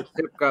that, the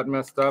tip got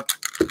messed up.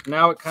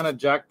 Now it kind of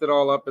jacked it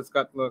all up. It's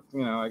got, look,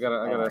 you know, I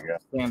gotta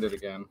sand it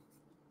again.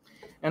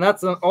 And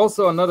that's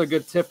also another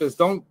good tip is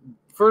don't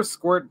first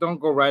squirt. Don't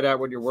go right at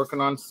what you're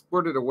working on.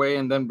 Squirt it away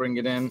and then bring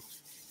it in.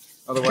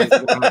 Otherwise,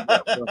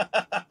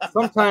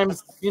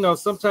 sometimes, you know,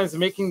 sometimes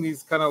making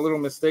these kind of little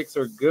mistakes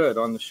are good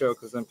on the show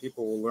because then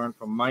people will learn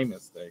from my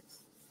mistakes.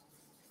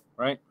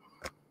 Right?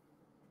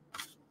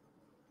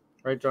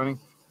 Right, Johnny?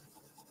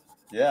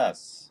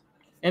 Yes.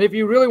 And if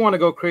you really want to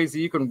go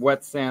crazy, you can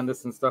wet sand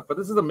this and stuff. But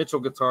this is a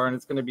Mitchell guitar, and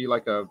it's going to be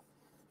like a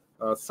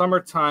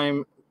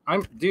summertime.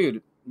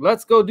 Dude,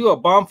 let's go do a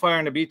bonfire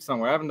on the beach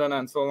somewhere. I haven't done that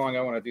in so long.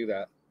 I want to do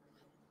that.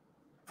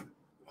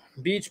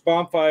 Beach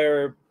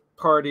bonfire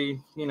party,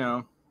 you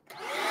know.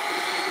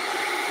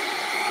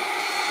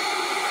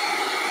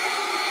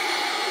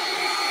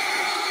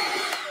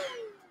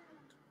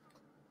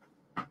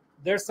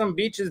 There's some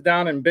beaches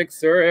down in Big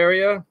Sur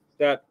area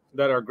that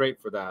are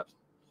great for that.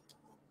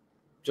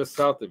 Just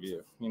south of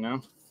you, you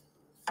know?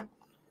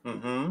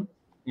 Mm-hmm. And,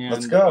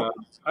 let's go.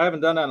 I haven't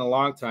done that in a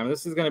long time.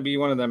 This is going to be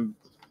one of them,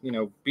 you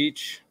know,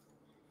 beach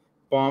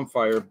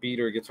bonfire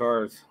beater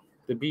guitars.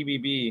 The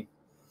BBB.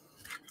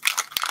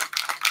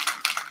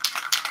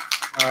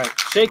 All right,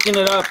 shaking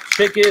it up,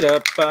 shake it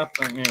up.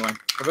 Anyway,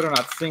 I better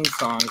not sing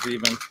songs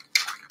even.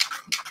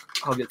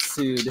 I'll get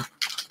sued.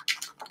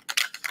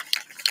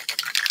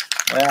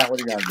 Yeah,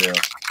 what are you going to do?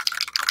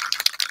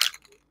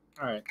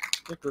 All right,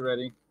 I think we're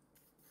ready.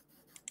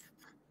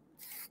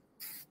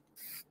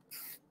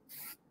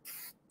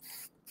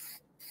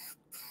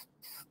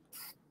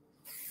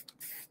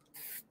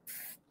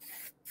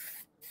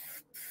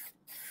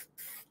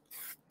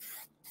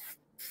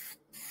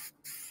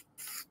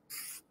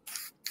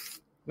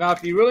 Now,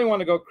 if you really want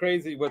to go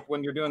crazy with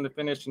when you're doing the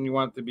finish and you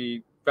want it to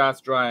be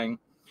fast drying,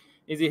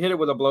 is you hit it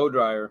with a blow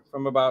dryer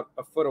from about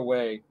a foot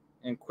away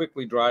and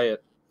quickly dry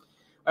it.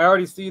 I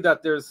already see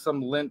that there's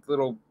some lint,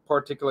 little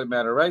particulate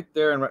matter right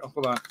there and right.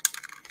 Hold on.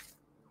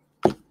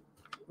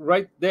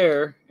 Right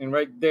there and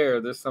right there.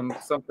 There's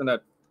something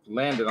that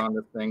landed on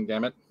this thing.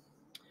 Damn it.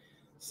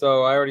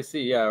 So I already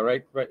see. Yeah,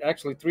 right.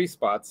 Actually, 3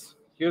 spots.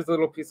 Here's a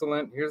little piece of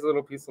lint. Here's a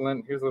little piece of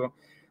lint. Here's a little.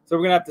 So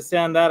we're gonna have to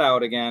sand that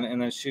out again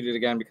and then shoot it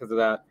again because of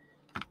that.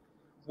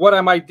 What I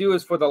might do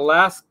is for the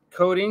last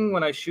coating,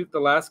 when I shoot the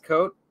last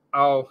coat,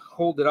 I'll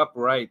hold it up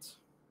right.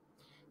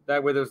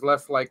 That way there's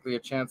less likely a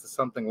chance of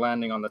something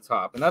landing on the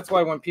top. And that's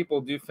why when people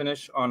do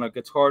finish on a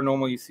guitar,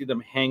 normally you see them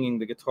hanging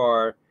the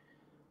guitar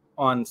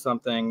on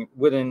something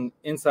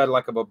inside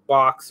like of a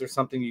box or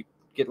something. You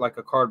get like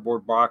a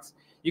cardboard box.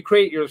 You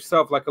create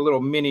yourself like a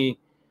little mini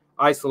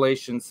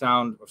isolation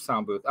sound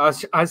booth,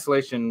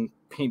 isolation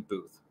paint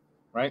booth,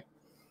 right?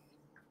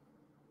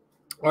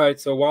 All right,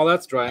 so while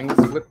that's drying,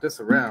 let's flip this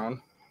around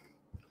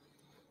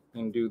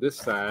and do this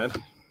side.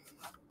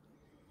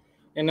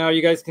 And now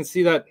you guys can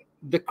see that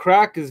the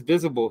crack is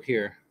visible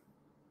here.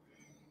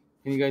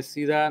 Can you guys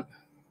see that?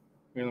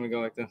 Here, let me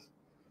go like this.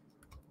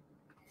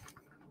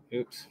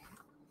 Oops.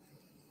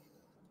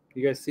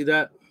 You guys see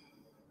that?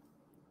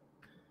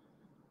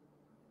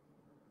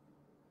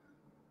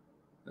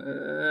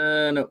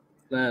 No.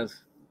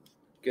 Let's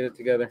get it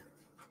together.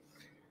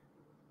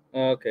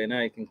 Okay, now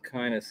you can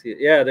kind of see it.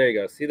 Yeah, there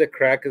you go. See the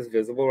crack is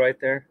visible right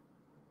there?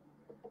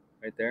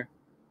 Right there.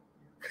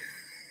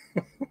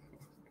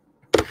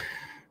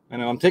 I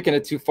know I'm taking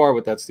it too far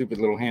with that stupid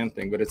little hand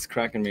thing, but it's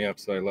cracking me up,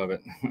 so I love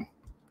it.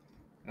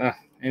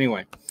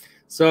 Anyway,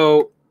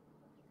 so,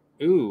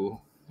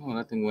 oh,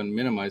 that thing wouldn't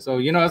minimize. Oh,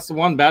 you know, that's the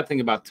one bad thing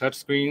about touch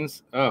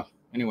screens. Oh,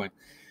 anyway.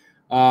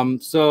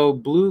 So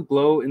blue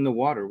glow in the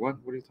water. What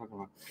are you talking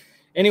about?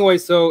 Anyway,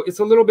 so it's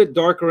a little bit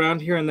dark around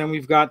here, and then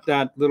we've got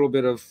that little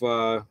bit of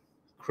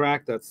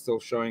crack that's still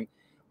showing.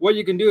 What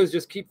you can do is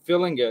just keep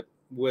filling it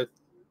with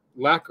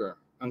lacquer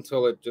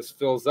until it just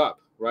fills up,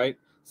 right?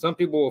 Some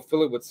people will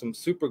fill it with some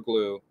super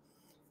glue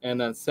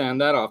and then sand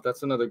that off.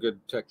 That's another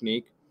good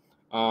technique.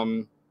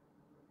 You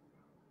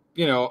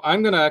know,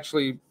 I'm going to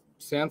actually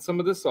sand some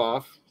of this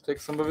off,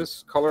 take some of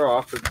this color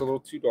off. It's a little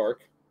too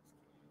dark.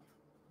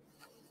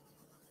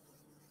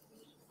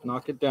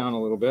 Knock it down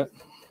a little bit.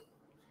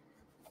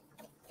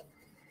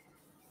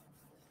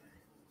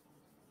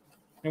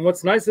 And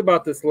what's nice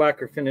about this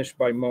lacquer finish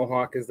by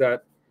Mohawk is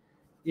that,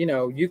 you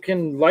know, you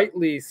can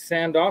lightly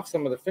sand off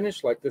some of the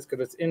finish like this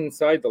because it's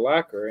inside the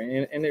lacquer,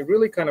 and it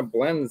really kind of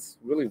blends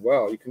really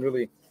well. You can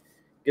really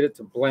get it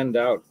to blend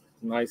out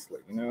nicely,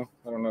 you know?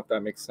 I don't know if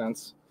that makes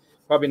sense.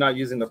 Probably not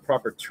using the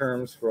proper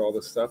terms for all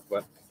this stuff,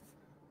 but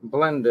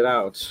blend it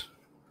out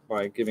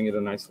by giving it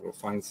a nice little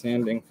fine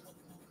sanding.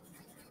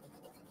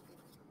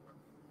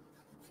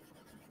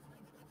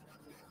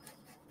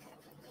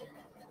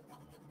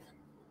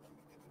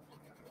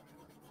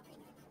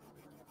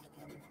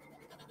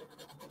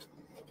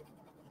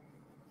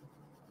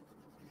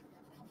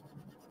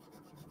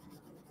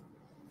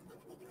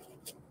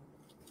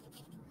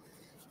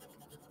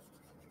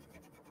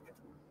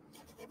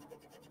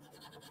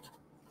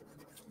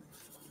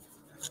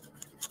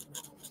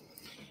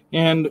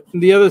 And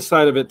the other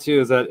side of it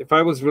too is that if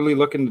I was really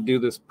looking to do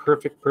this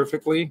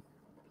perfectly,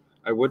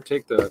 I would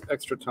take the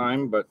extra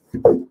time, but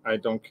I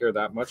don't care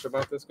that much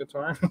about this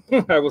guitar.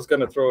 I was going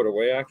to throw it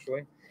away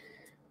actually,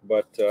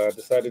 but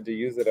decided to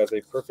use it as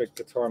a perfect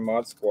Guitar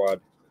Mod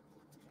Squad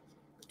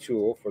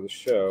tool for the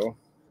show,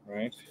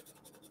 right?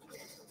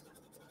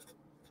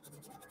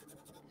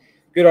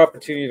 Good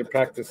opportunity to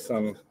practice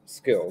some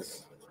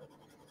skills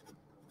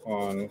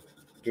on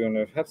doing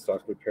a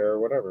headstock repair or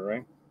whatever,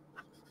 right?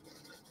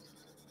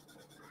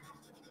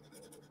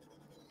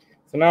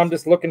 So now I'm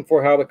just looking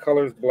for how the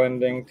color's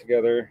blending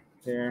together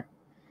here.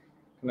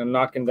 And I'm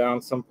knocking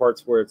down some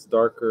parts where it's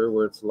darker,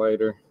 where it's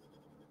lighter.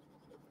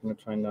 I'm going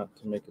to try not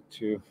to make it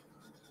too.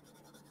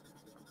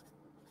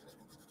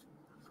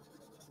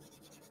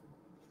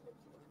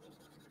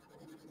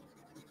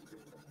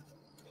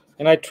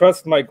 And I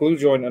trust my glue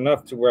joint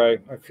enough to where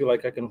I feel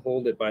like I can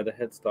hold it by the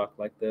headstock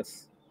like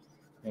this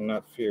and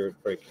not fear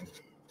it breaking.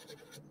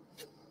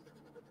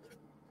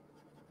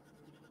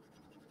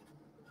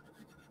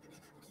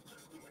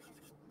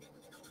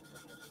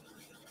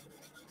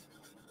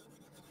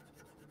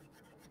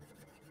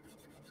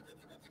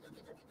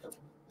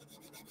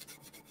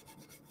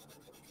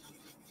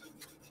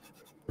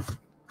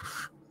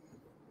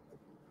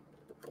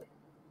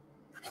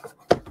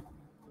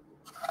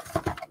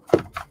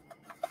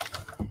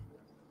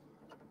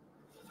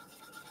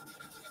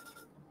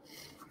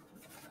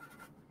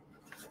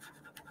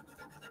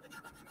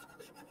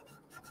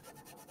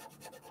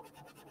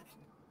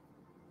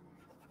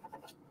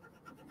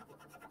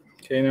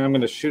 Okay, now I'm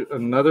going to shoot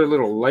another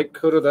little light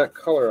coat of that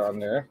color on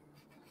there.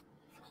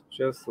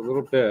 Just a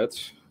little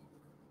bit.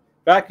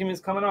 Vacuum is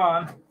coming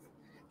on.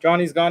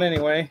 Johnny's gone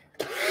anyway.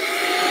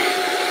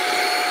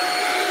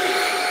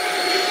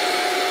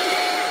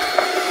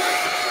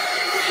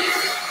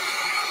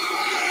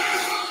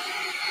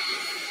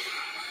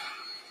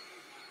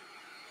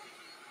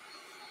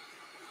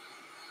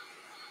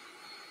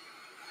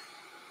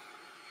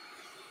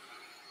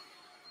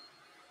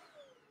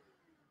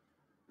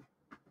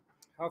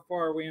 How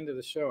far are we into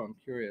the show? I'm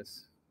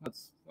curious.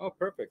 That's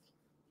perfect.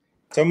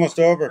 It's almost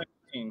over.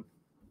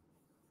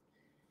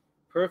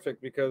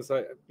 Perfect, because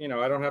I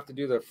don't have to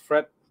do the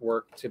fret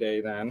work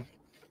today then,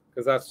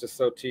 because that's just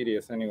so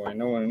tedious anyway.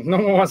 No one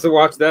wants to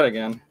watch that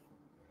again.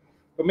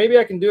 But maybe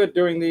I can do it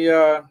during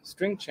the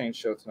string change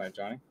show tonight,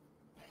 Johnny.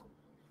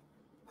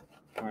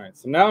 All right,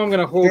 so now I'm going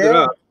to hold it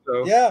up.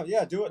 So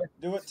yeah, do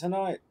it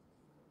tonight.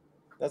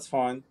 That's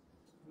fine.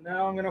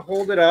 Now I'm going to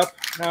hold it up.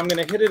 Now I'm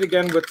going to hit it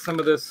again with some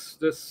of this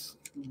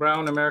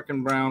brown,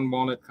 American brown,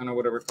 walnut, kind of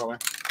whatever color.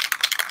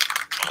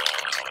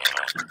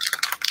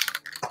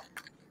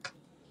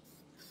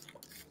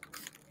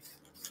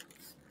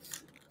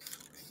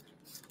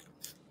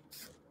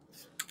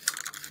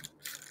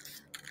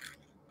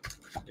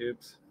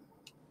 Oops.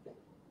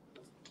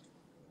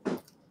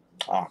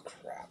 Oh,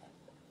 crap.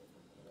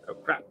 Oh,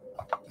 crap.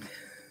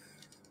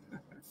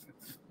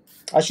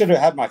 I should have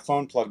had my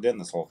phone plugged in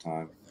this whole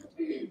time.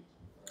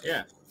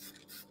 Yeah.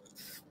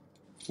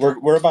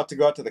 We're about to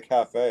go out to the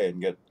cafe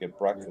and get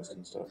breakfast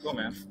and stuff. Cool,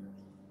 man.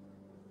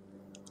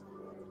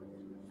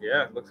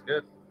 Yeah, it looks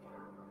good.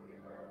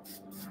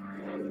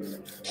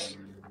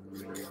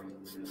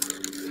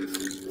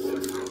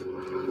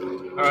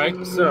 All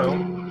right, so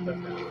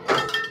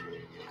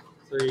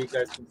you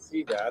guys can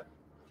see that.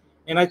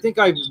 And I think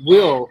I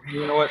will.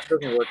 You know what? It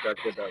doesn't work that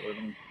good that way.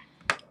 Let me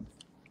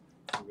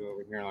go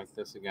over here like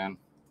this again.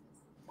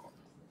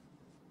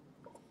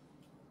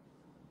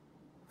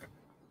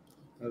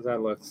 How does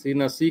that look? See,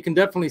 now, so you can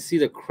definitely see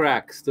the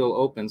crack still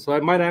open. So I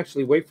might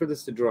actually wait for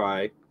this to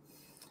dry,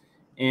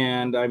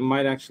 and I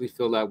might actually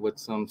fill that with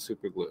some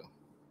super glue.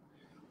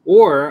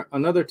 Or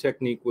another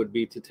technique would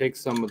be to take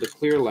some of the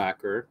clear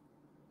lacquer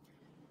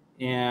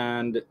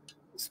and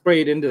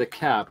spray it into the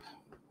cap.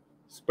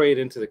 Spray it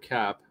into the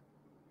cap,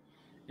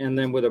 and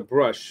then with a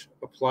brush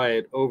apply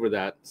it over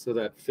that so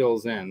that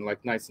fills in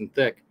like nice and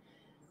thick,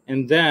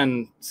 and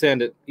then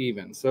sand it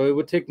even. So it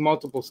would take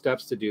multiple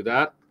steps to do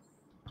that,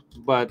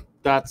 but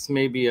that's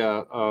maybe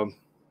a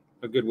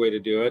good way to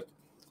do it.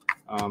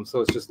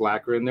 So it's just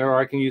lacquer in there, or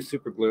I can use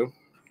super glue.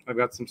 I've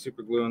got some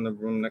super glue in the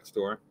room next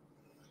door,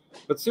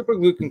 but super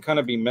glue can kind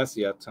of be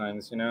messy at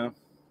times, you know.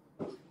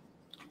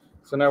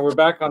 So now we're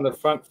back on the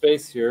front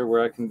face here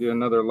where I can do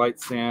another light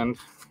sand.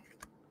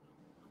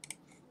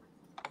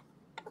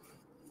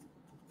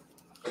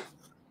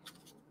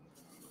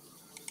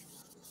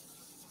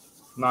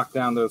 knock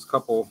down those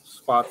couple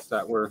spots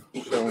that were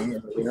showing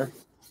earlier.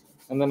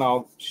 And then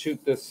I'll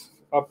shoot this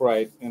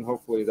upright, and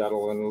hopefully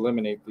that'll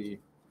eliminate the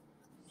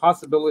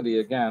possibility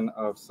again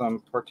of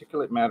some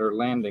particulate matter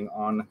landing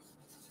on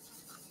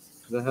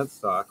the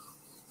headstock.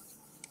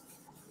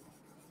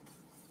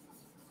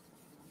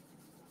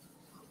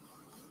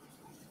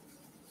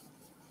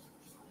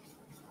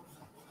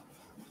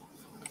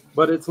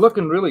 But it's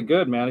looking really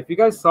good, man. If you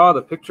guys saw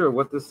the picture of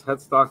what this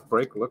headstock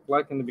break looked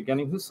like in the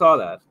beginning, who saw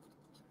that?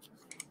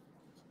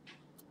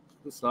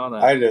 Who saw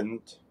that? I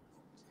didn't.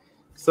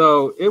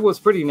 So it was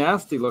pretty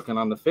nasty looking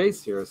on the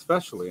face here,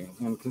 especially.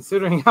 And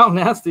considering how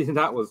nasty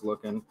that was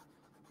looking,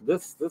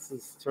 this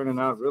is turning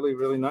out really,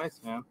 really nice,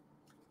 man.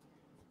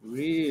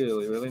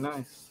 Really, really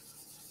nice.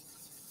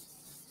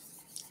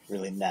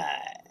 Really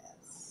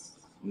nice.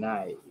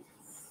 Nice.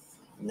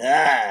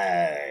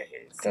 Nice.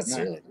 That's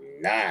really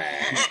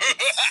nice.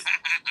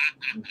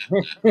 I'm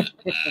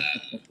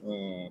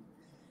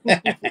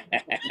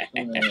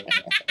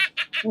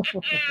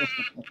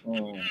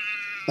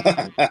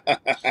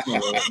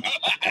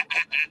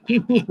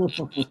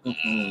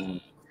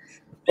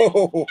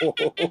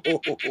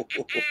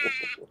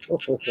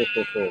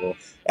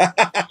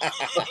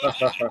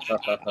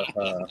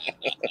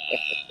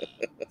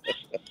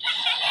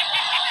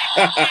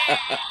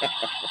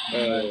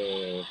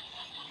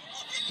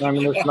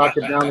going to knock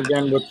it down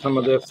again with some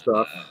of this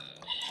stuff.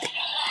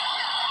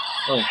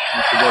 Oh,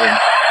 I'm forgetting.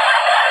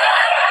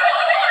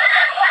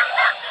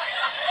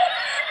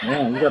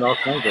 Man, you got all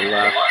kinds of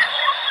laughs.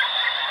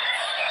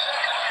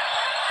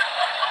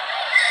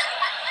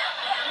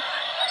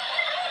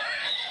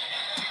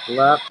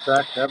 Laugh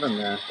track heaven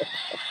there.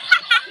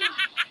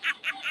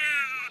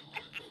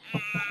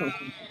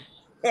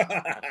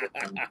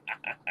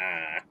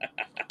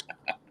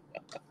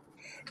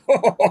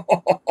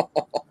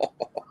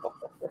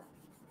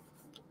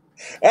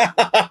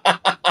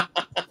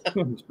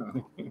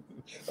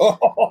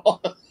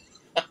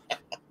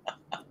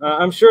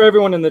 I'm sure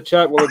everyone in the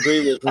chat will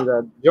agree with me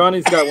that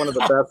Johnny's got one of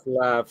the best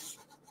laughs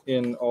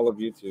in all of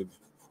YouTube.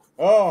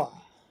 Oh,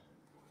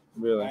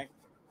 really? Thank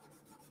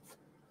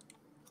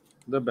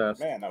the best.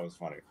 Man, that was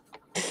funny.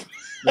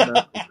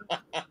 The best.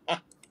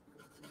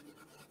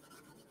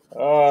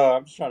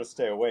 I'm just trying to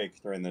stay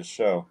awake during this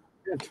show.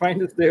 You're trying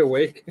to stay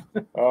awake.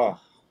 Oh.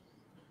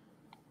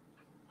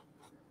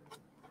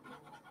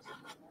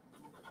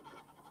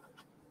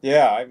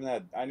 Yeah,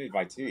 I need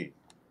my tea.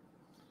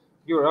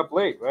 You were up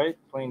late, right?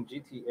 Playing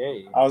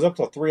GTA. I was up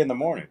till 3 in the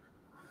morning.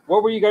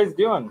 What were you guys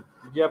doing?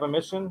 Did you have a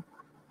mission?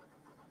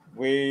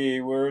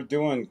 We were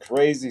doing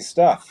crazy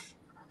stuff.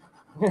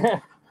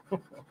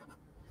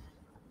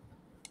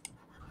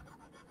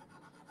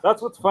 That's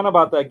what's fun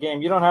about that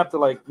game. You don't have to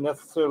like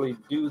necessarily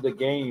do the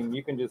game.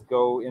 You can just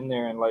go in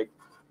there and like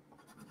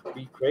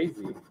be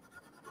crazy.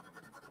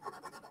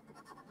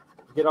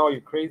 Get all your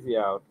crazy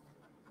out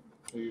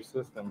of your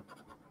system.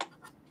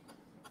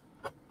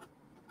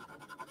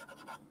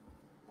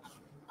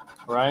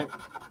 Right?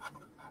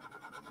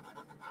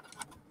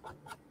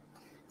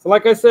 So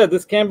like I said,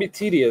 this can be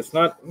tedious.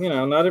 Not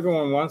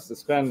everyone wants to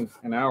spend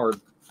an hour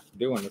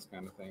doing this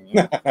kind of thing.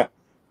 You know?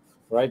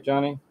 Right,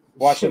 Johnny?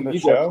 Watching the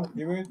show,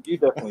 you mean? You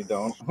definitely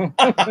don't. You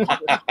know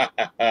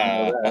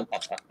that.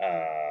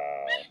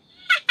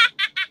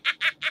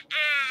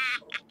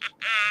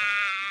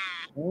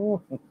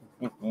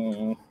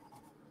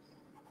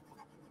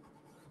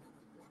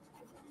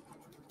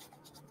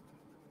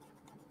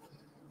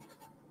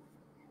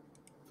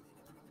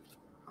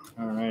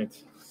 All right.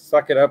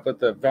 Suck it up with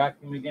the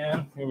vacuum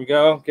again. Here we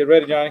go. Get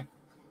ready, Johnny.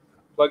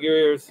 Plug your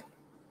ears.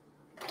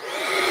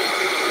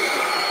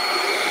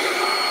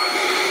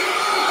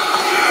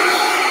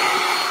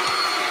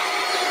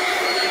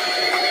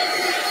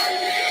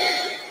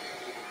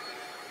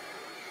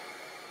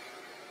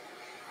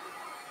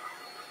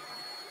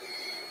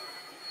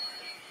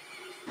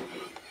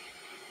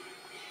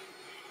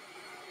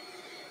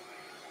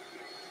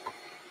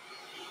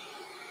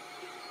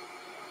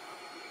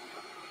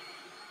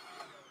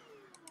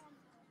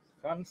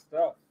 Fun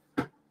stuff.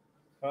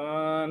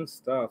 Fun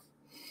stuff.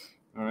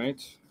 All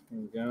right, here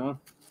we go.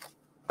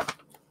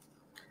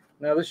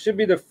 Now this should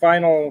be the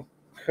final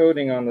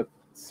coating on the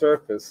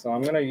surface, so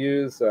I'm going to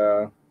use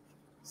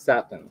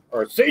satin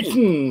or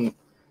Satan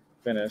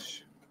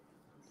finish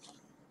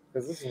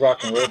because this is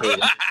rock and roll,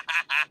 baby.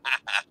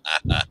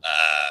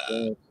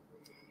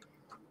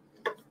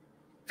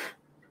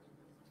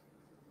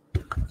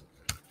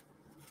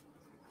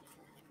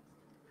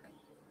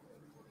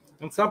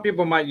 And some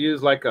people might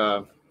use like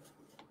a,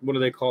 what do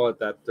they call it?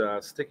 That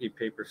sticky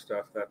paper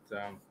stuff. That,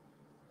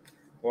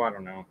 well, I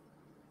don't know.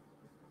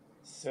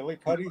 Silly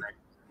putty.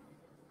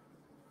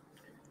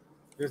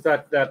 There's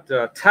that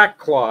tack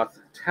cloth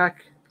that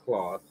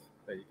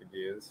you could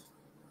use.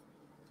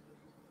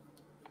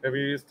 Have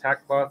you used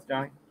tack cloth,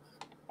 Johnny?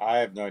 I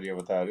have no idea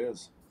what that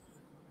is.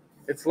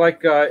 It's like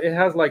it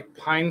has like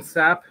pine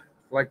sap,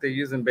 like they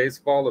use in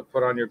baseball to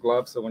put on your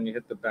glove, so when you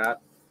hit the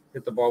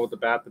ball with the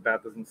bat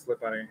doesn't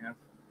slip out of your hand.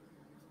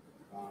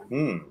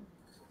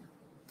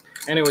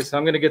 Anyway, so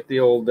I'm gonna get the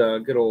old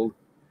good old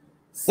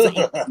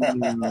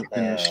Satan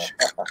finish.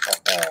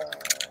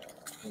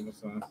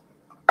 Almost on.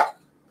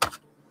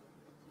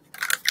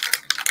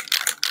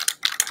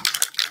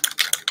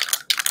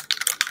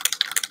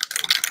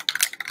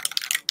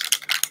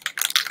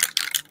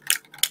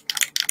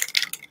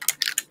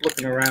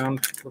 Looking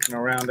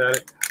around at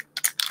it.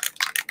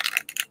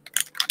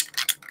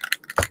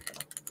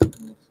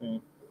 Let's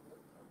see.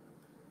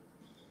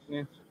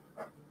 Yeah.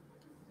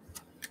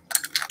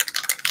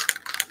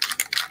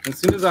 As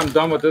soon as I'm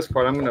done with this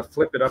part, I'm going to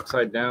flip it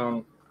upside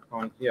down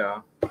on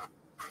here,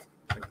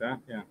 like that,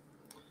 yeah,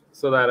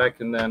 so that I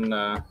can then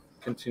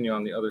continue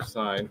on the other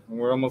side. And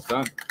we're almost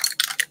done.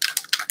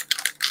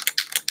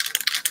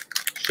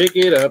 Shake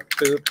it up,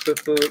 boop,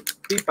 boop, boop,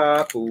 beep,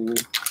 bop, boo.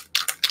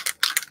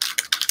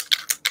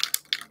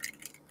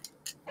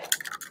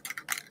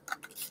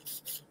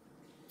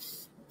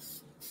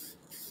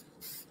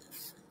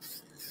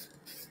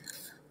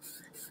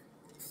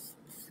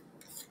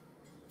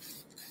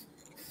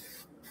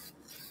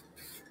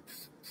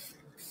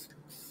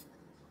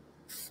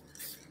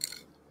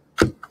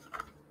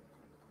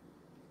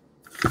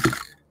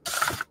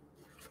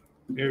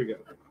 There we go.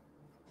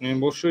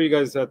 And we'll show you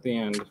guys at the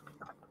end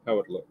how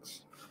it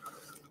looks.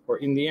 Or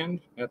in the end,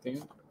 at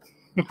the end.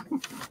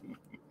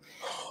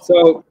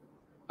 So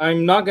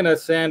I'm not going to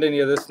sand any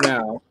of this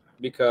now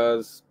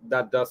because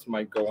that dust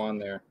might go on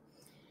there.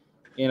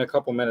 In a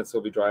couple minutes,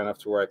 it'll be dry enough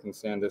to where I can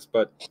sand this.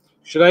 But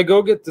should I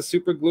go get the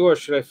super glue or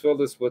should I fill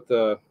this with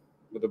a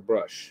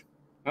brush?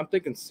 I'm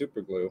thinking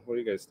super glue. What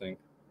do you guys think?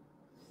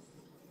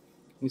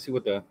 Let me see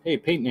what hey,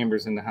 paint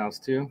neighbor's in the house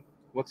too.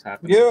 What's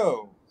happening?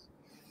 Yo.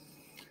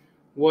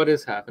 What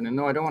is happening?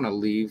 No, I don't want to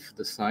leave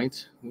the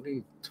site. What are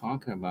you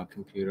talking about,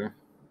 computer?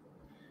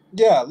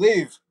 Yeah,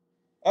 leave.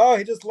 Oh,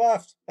 he just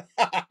left.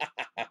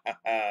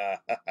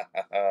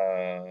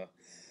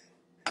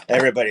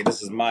 Everybody,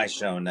 this is my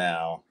show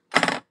now.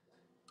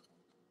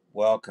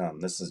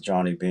 Welcome. This is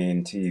Johnny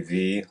Beane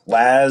TV.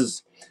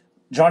 Laz,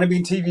 Johnny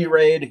Beane TV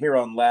Raid here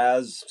on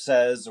Laz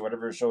Says, or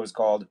whatever the show is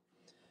called.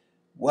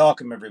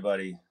 Welcome,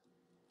 everybody.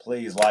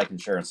 Please like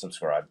and share and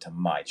subscribe to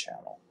my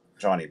channel,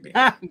 Johnny Beane.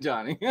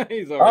 Johnny,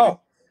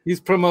 he's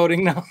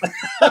promoting now.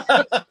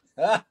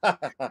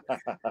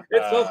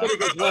 It's so funny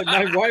because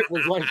my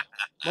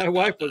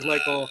wife was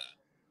like, oh,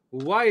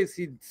 why is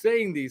he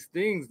saying these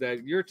things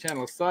that your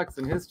channel sucks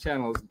and his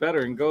channel is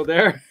better and go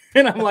there?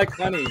 And I'm like,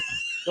 honey,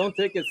 don't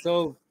take it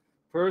so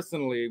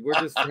personally. We're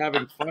just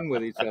having fun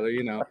with each other,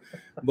 you know.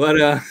 But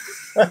there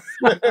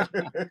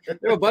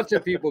were a bunch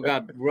of people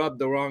got rubbed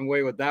the wrong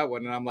way with that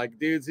one. And I'm like,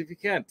 dudes, if you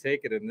can't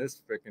take it in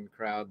this freaking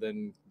crowd,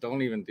 then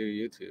don't even do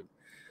YouTube.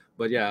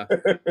 But yeah,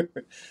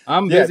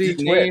 I'm busy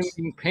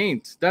naming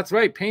paint. That's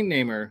right, paint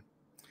namer.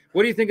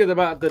 What do you think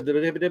about what do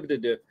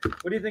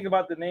you think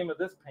about the name of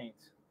this paint?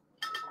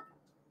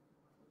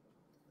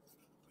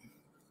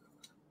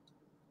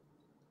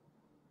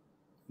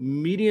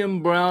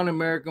 Medium brown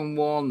American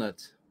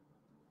walnut.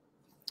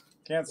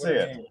 Can't see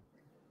it.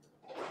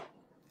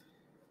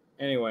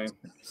 Anyway,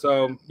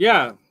 so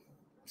yeah.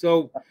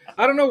 So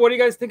I don't know. What do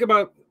you guys think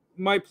about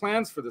my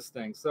plans for this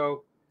thing?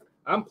 So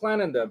I'm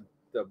planning to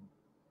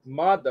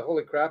mod the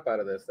holy crap out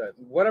of this. That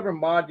whatever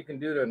mod you can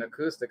do to an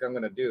acoustic, I'm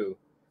gonna do.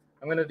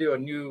 I'm gonna do a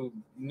new.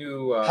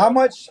 How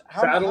much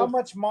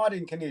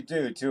modding can you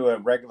do to a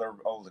regular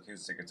old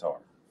acoustic guitar?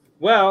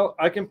 Well,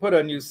 I can put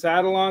a new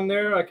saddle on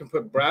there. I can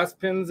put brass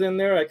pins in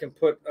there. I can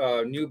put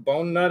a new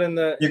bone nut in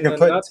the. You can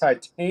put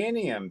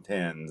titanium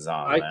pins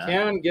on. I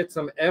can get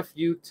some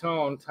FU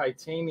tone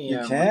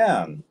titanium. You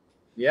can.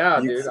 Yeah,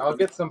 dude. I'll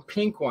get some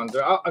pink ones.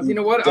 Or you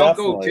know what? I'll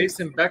go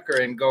Jason Becker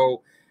and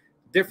go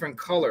different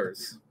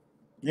colors.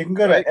 You can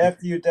go to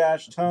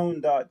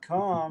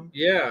fu-tone.com.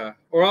 Yeah.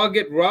 Or I'll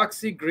get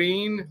Roxy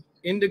green,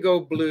 indigo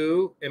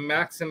blue, and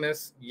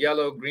Maximus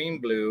yellow, green,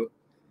 blue.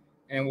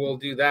 And we'll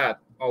do that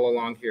all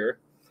along here.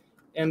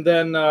 And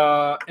then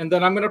I'm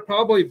going to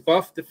probably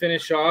buff to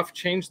finish off,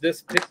 change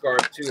this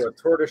pickguard to a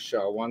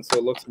tortoiseshell one so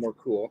it looks more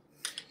cool.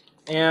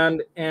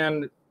 And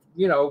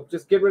you know,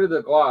 just get rid of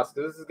the gloss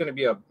because this is going to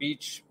be a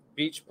beach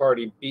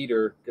party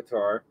beater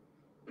guitar.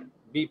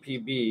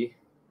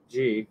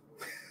 BPBG.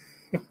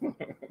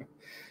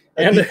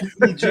 And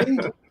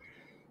BPBG?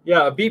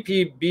 Yeah, a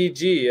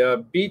BPBG, a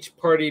beach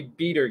party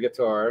beater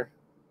guitar.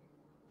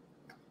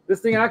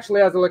 This thing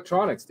actually has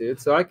electronics, dude.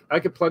 So I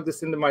could plug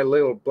this into my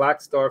little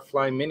Black Star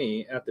Fly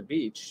Mini at the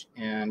beach,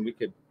 and we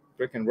could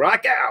freaking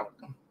rock out.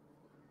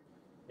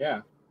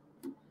 Yeah.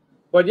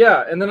 But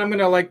yeah, and then I'm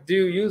gonna like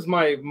use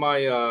my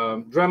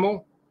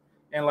Dremel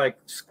and like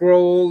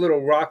scroll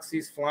little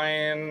Roxy's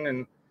flying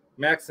and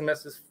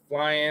Maximus is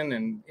flying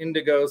and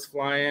Indigo's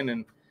flying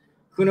and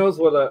who knows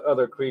what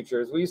other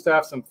creatures. We used to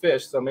have some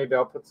fish, so maybe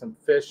I'll put some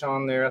fish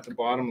on there at the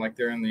bottom like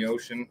they're in the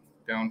ocean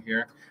down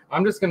here.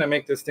 I'm just gonna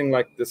make this thing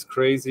like this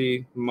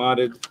crazy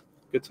modded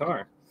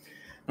guitar.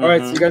 All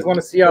right, so you guys want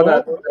to see how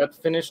that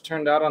finish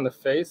turned out on the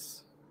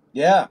face?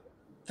 Yeah.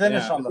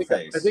 Finish on the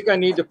face. I think I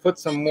need to put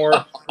some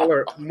more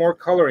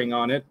coloring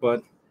on it,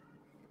 but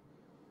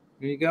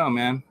there you go,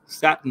 man.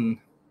 Satin.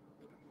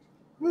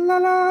 La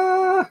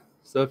la.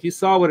 So if you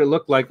saw what it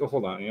looked like, oh,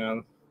 hold on,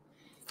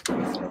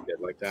 get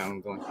like that.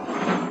 I'm going.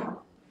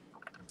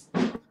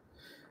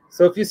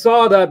 So if you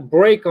saw that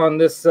break on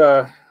this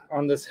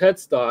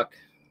headstock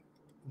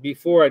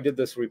before I did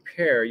this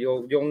repair,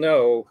 you'll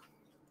know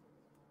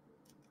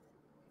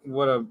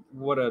what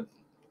a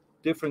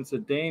difference a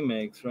day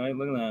makes, right?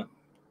 Look at that.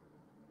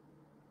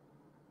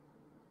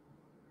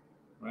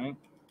 Right?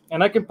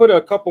 And I can put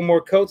a couple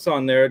more coats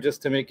on there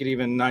just to make it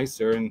even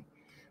nicer and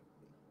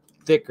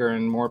thicker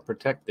and more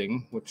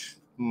protecting, which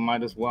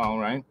might as well,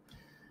 right?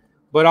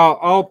 But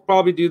I'll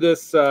probably do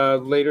this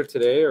later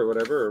today or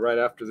whatever, or right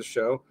after the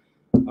show.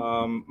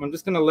 I'm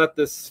just going to let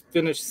this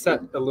finish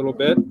set a little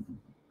bit,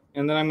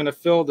 and then I'm going to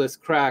fill this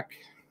crack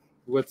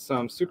with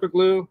some super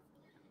glue,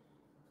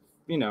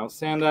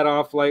 sand that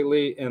off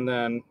lightly, and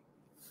then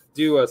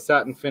do a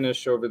satin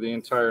finish over the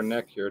entire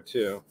neck here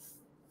too.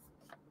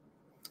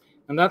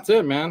 And that's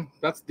it, man.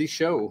 That's the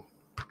show.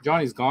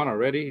 Johnny's gone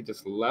already. He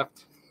just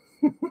left.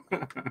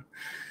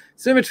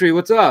 Symmetry,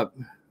 what's up?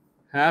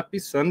 Happy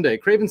Sunday.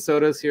 Craven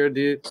Soda's here,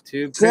 dude.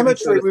 Too.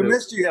 Symmetry, we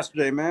missed you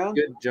yesterday, man.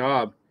 Good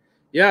job.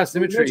 Yeah,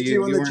 Symmetry. We missed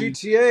you in the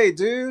GTA,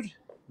 dude.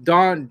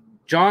 John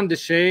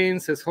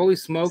Deshane says, holy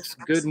smokes,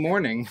 good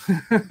morning.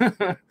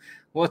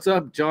 What's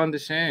up, John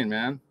Deshane,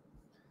 man?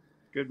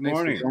 Good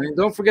morning.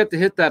 Don't forget to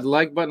hit that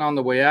like button on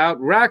the way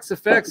out. Rax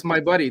Effects, my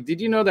buddy.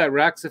 Did you know that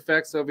Rax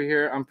Effects over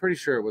here? I'm pretty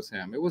sure it was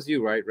him. It was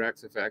you, right,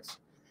 Rax Effects?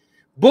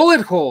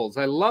 Bullet holes.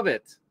 I love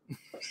it.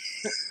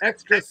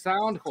 Extra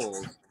sound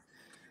holes.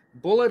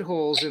 Bullet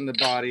holes in the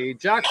body.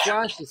 Jack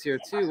Flash is here,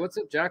 too. What's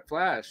up, Jack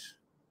Flash?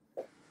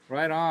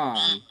 Right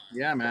on.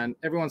 Yeah, man.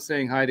 Everyone's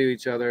saying hi to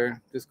each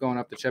other. Just going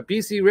up the chat.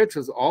 BC Rich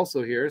was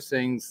also here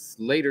saying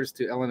laters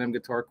to L&M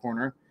Guitar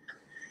Corner.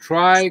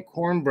 Try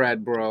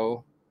cornbread,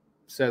 bro,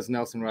 says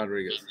Nelson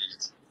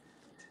Rodriguez.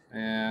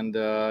 And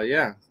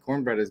yeah,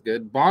 cornbread is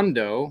good.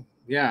 Bondo,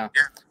 yeah.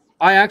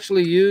 I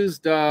actually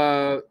used,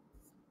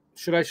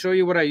 should I show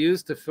you what I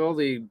used to fill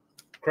the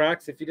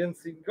cracks? If you didn't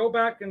see, go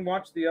back and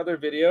watch the other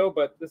video,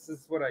 but this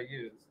is what I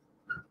used.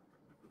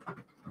 I'll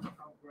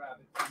grab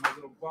it from my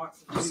little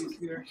box of these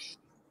here.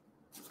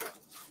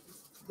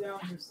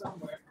 Down here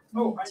somewhere.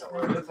 Oh, I know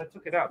where it is. I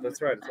took it out.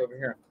 That's right. It's over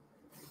here.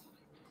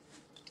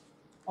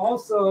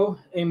 Also,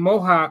 a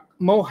Mohawk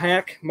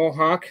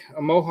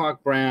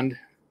brand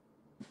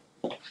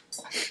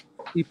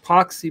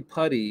epoxy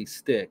putty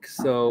stick.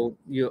 So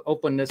you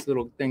open this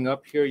little thing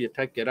up here, you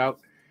take it out,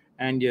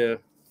 and you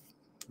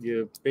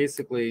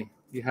basically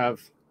you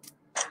have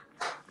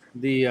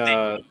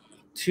the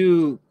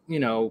two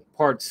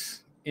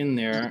parts in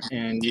there,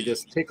 and you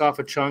just take off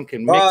a chunk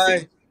and mix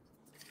it.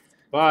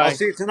 Bye. I'll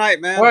see you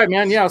tonight, man. All right,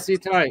 man. Yeah, I'll see you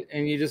tonight.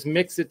 And you just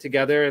mix it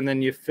together, and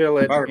then you fill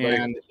it,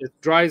 and it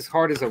dries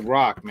hard as a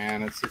rock,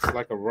 man. It's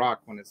like a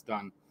rock when it's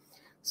done.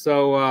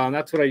 So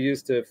that's what I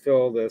use to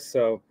fill this.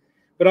 So,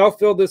 but I'll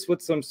fill this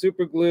with some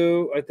super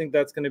glue. I think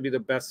that's going to be the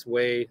best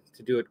way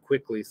to do it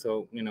quickly,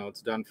 so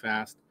it's done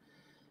fast.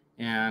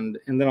 And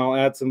then I'll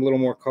add some little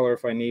more color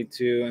if I need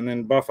to, and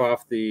then buff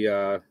off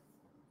the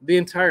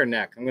entire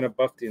neck. I'm going to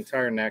buff the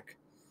entire neck,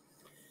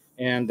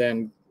 and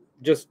then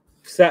just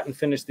satin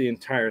finish the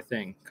entire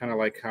thing, kind of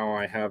like how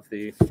I have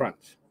the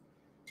front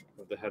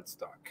of the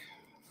headstock.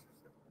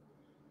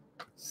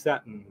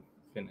 Satin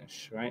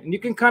finish, right? And you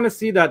can kind of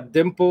see that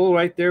dimple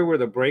right there where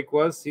the break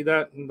was. See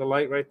that in the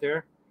light right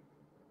there?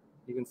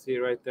 You can see it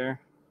right there.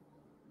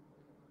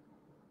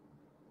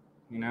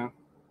 It's a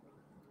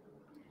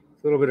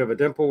little bit of a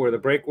dimple where the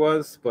break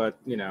was, but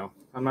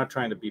I'm not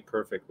trying to be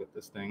perfect with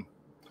this thing.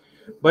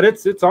 But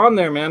it's on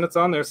there, man. It's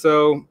on there.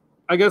 So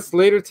I guess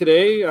later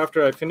today,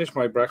 after I finish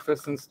my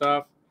breakfast and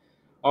stuff,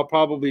 I'll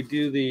probably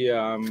do the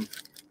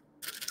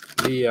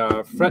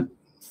fret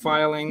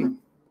filing.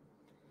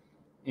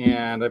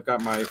 And I've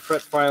got my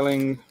fret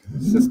filing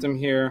system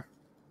here.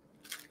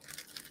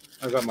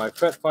 I've got my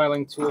fret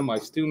filing tool, my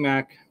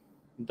StewMac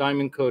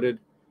diamond coated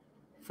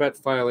fret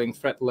filing,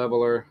 fret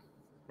leveler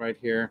right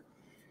here.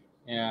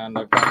 And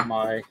I've got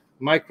my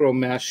micro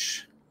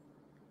mesh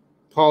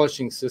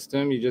polishing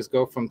system. You just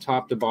go from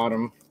top to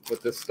bottom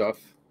with this stuff.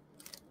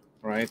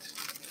 Right,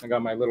 I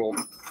got my little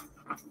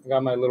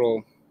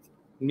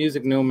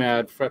Music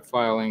Nomad fret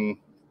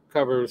filing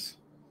covers,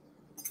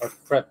 or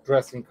fret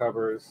dressing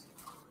covers,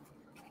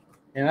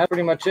 and that's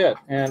pretty much it.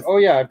 And oh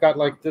yeah, I've got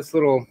like this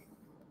little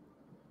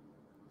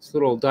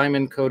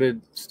diamond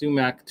coated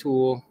StewMac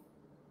tool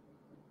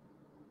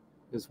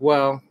as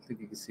well. I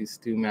think you can see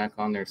StewMac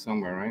on there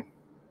somewhere, right?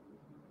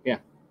 Yeah,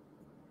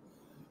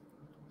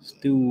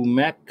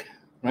 StewMac,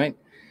 right?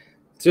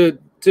 To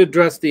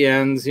dress the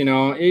ends,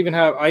 I even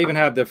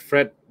have the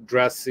fret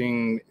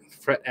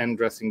end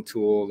dressing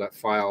tool, that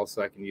file,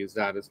 so I can use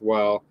that as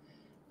well.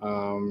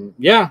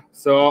 Yeah,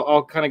 so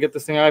I'll kind of get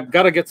this thing. I've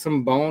got to get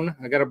some bone.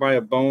 I got to buy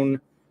a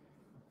bone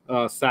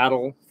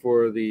saddle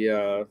for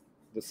the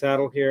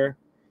saddle here,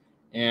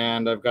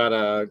 and I've got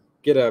to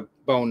get a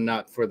bone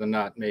nut for the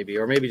nut, maybe,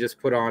 or maybe just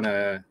put on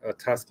a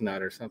tusk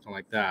nut or something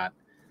like that.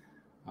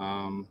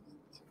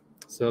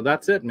 So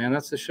that's it, man.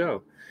 That's the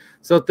show.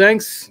 So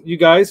thanks, you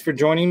guys, for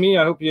joining me.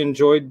 I hope you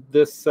enjoyed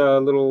this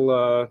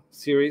little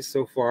series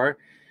so far.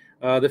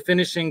 The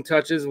finishing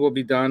touches will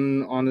be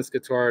done on this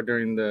guitar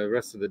during the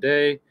rest of the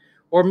day.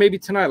 Or maybe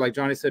tonight, like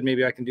Johnny said,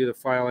 maybe I can do the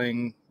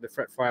filing, the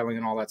fret filing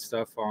and all that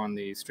stuff on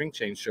the string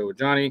change show with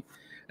Johnny.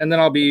 And then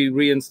I'll be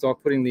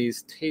putting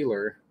these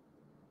Taylor.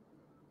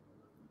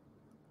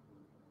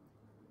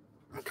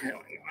 Okay.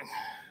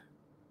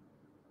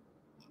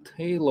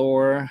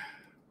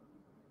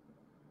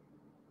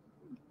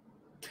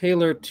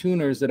 Taylor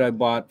tuners that I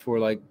bought for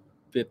like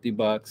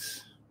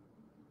 $50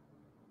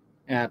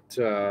 at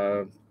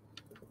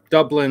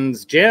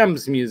Dublin's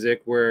Jams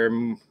Music, where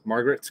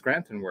Margaret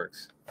Scranton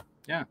works.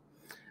 Yeah,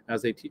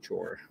 as a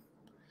teacher.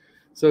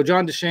 So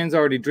John Deshane's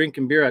already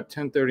drinking beer at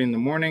 10:30 in the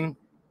morning.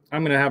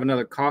 I'm going to have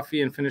another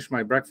coffee and finish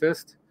my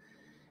breakfast.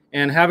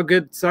 And have a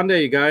good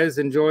Sunday, you guys.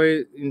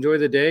 Enjoy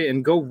the day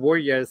and go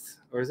Warriors.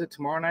 Or is it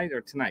tomorrow night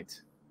or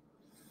tonight?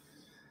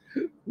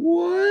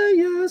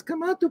 Warriors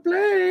come out to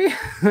play.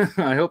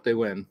 I hope they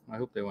win.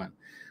 All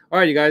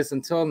right, you guys.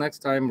 Until next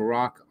time,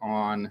 rock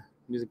on.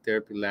 Music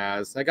Therapy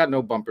Laz. I got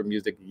no bumper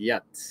music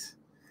yet,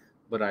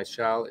 but I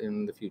shall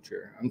in the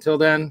future. Until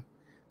then,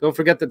 don't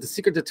forget that the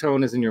secret to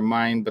tone is in your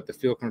mind, but the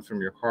feel comes from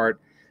your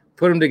heart.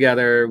 Put them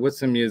together with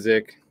some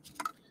music.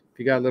 If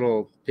you got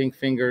little pink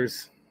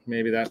fingers,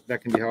 maybe that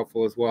can be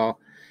helpful as well.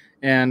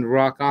 And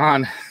rock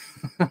on.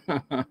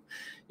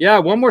 Yeah,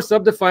 one more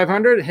sub to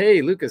 500.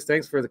 Hey, Lucas,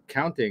 thanks for the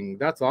counting.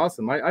 That's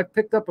awesome. I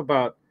picked up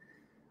about,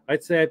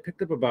 I'd say I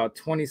picked up about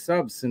 20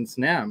 subs since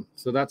NAMM.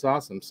 So that's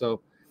awesome.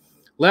 So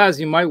Laz,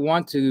 you might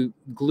want to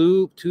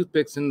glue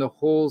toothpicks in the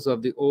holes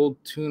of the old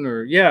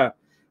tuner. Yeah,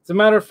 as a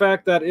matter of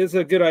fact, that is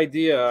a good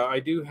idea. I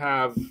do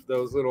have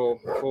those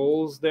little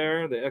holes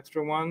there, the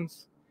extra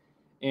ones.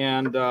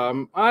 And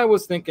I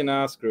was thinking,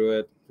 screw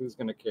it. Who's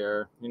going to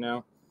care? You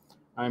know,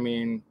 I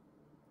mean,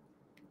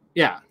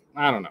 yeah,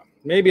 I don't know.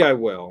 Maybe I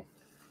will.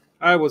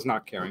 I was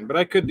not caring, but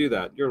I could do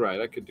that. You're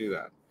right. I could do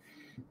that.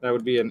 That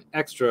would be an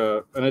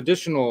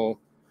additional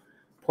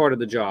part of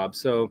the job.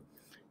 So,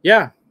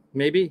 yeah,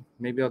 maybe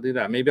I'll do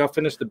that. Maybe I'll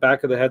finish the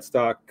back of the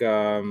headstock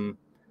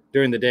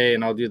during the day,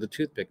 and I'll do the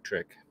toothpick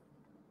trick.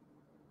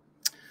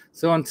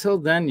 So until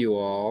then, you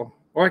all,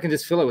 or I can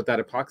just fill it with that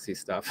epoxy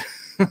stuff.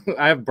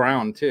 I have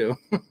brown too.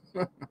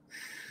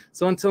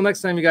 So until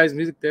next time, you guys,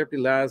 Music Therapy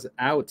Laz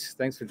out.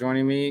 Thanks for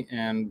joining me,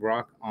 and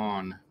rock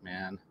on,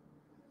 man.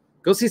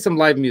 Go see some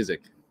live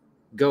music.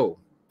 Go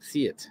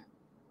see it.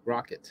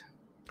 Rock it.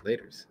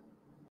 Laters.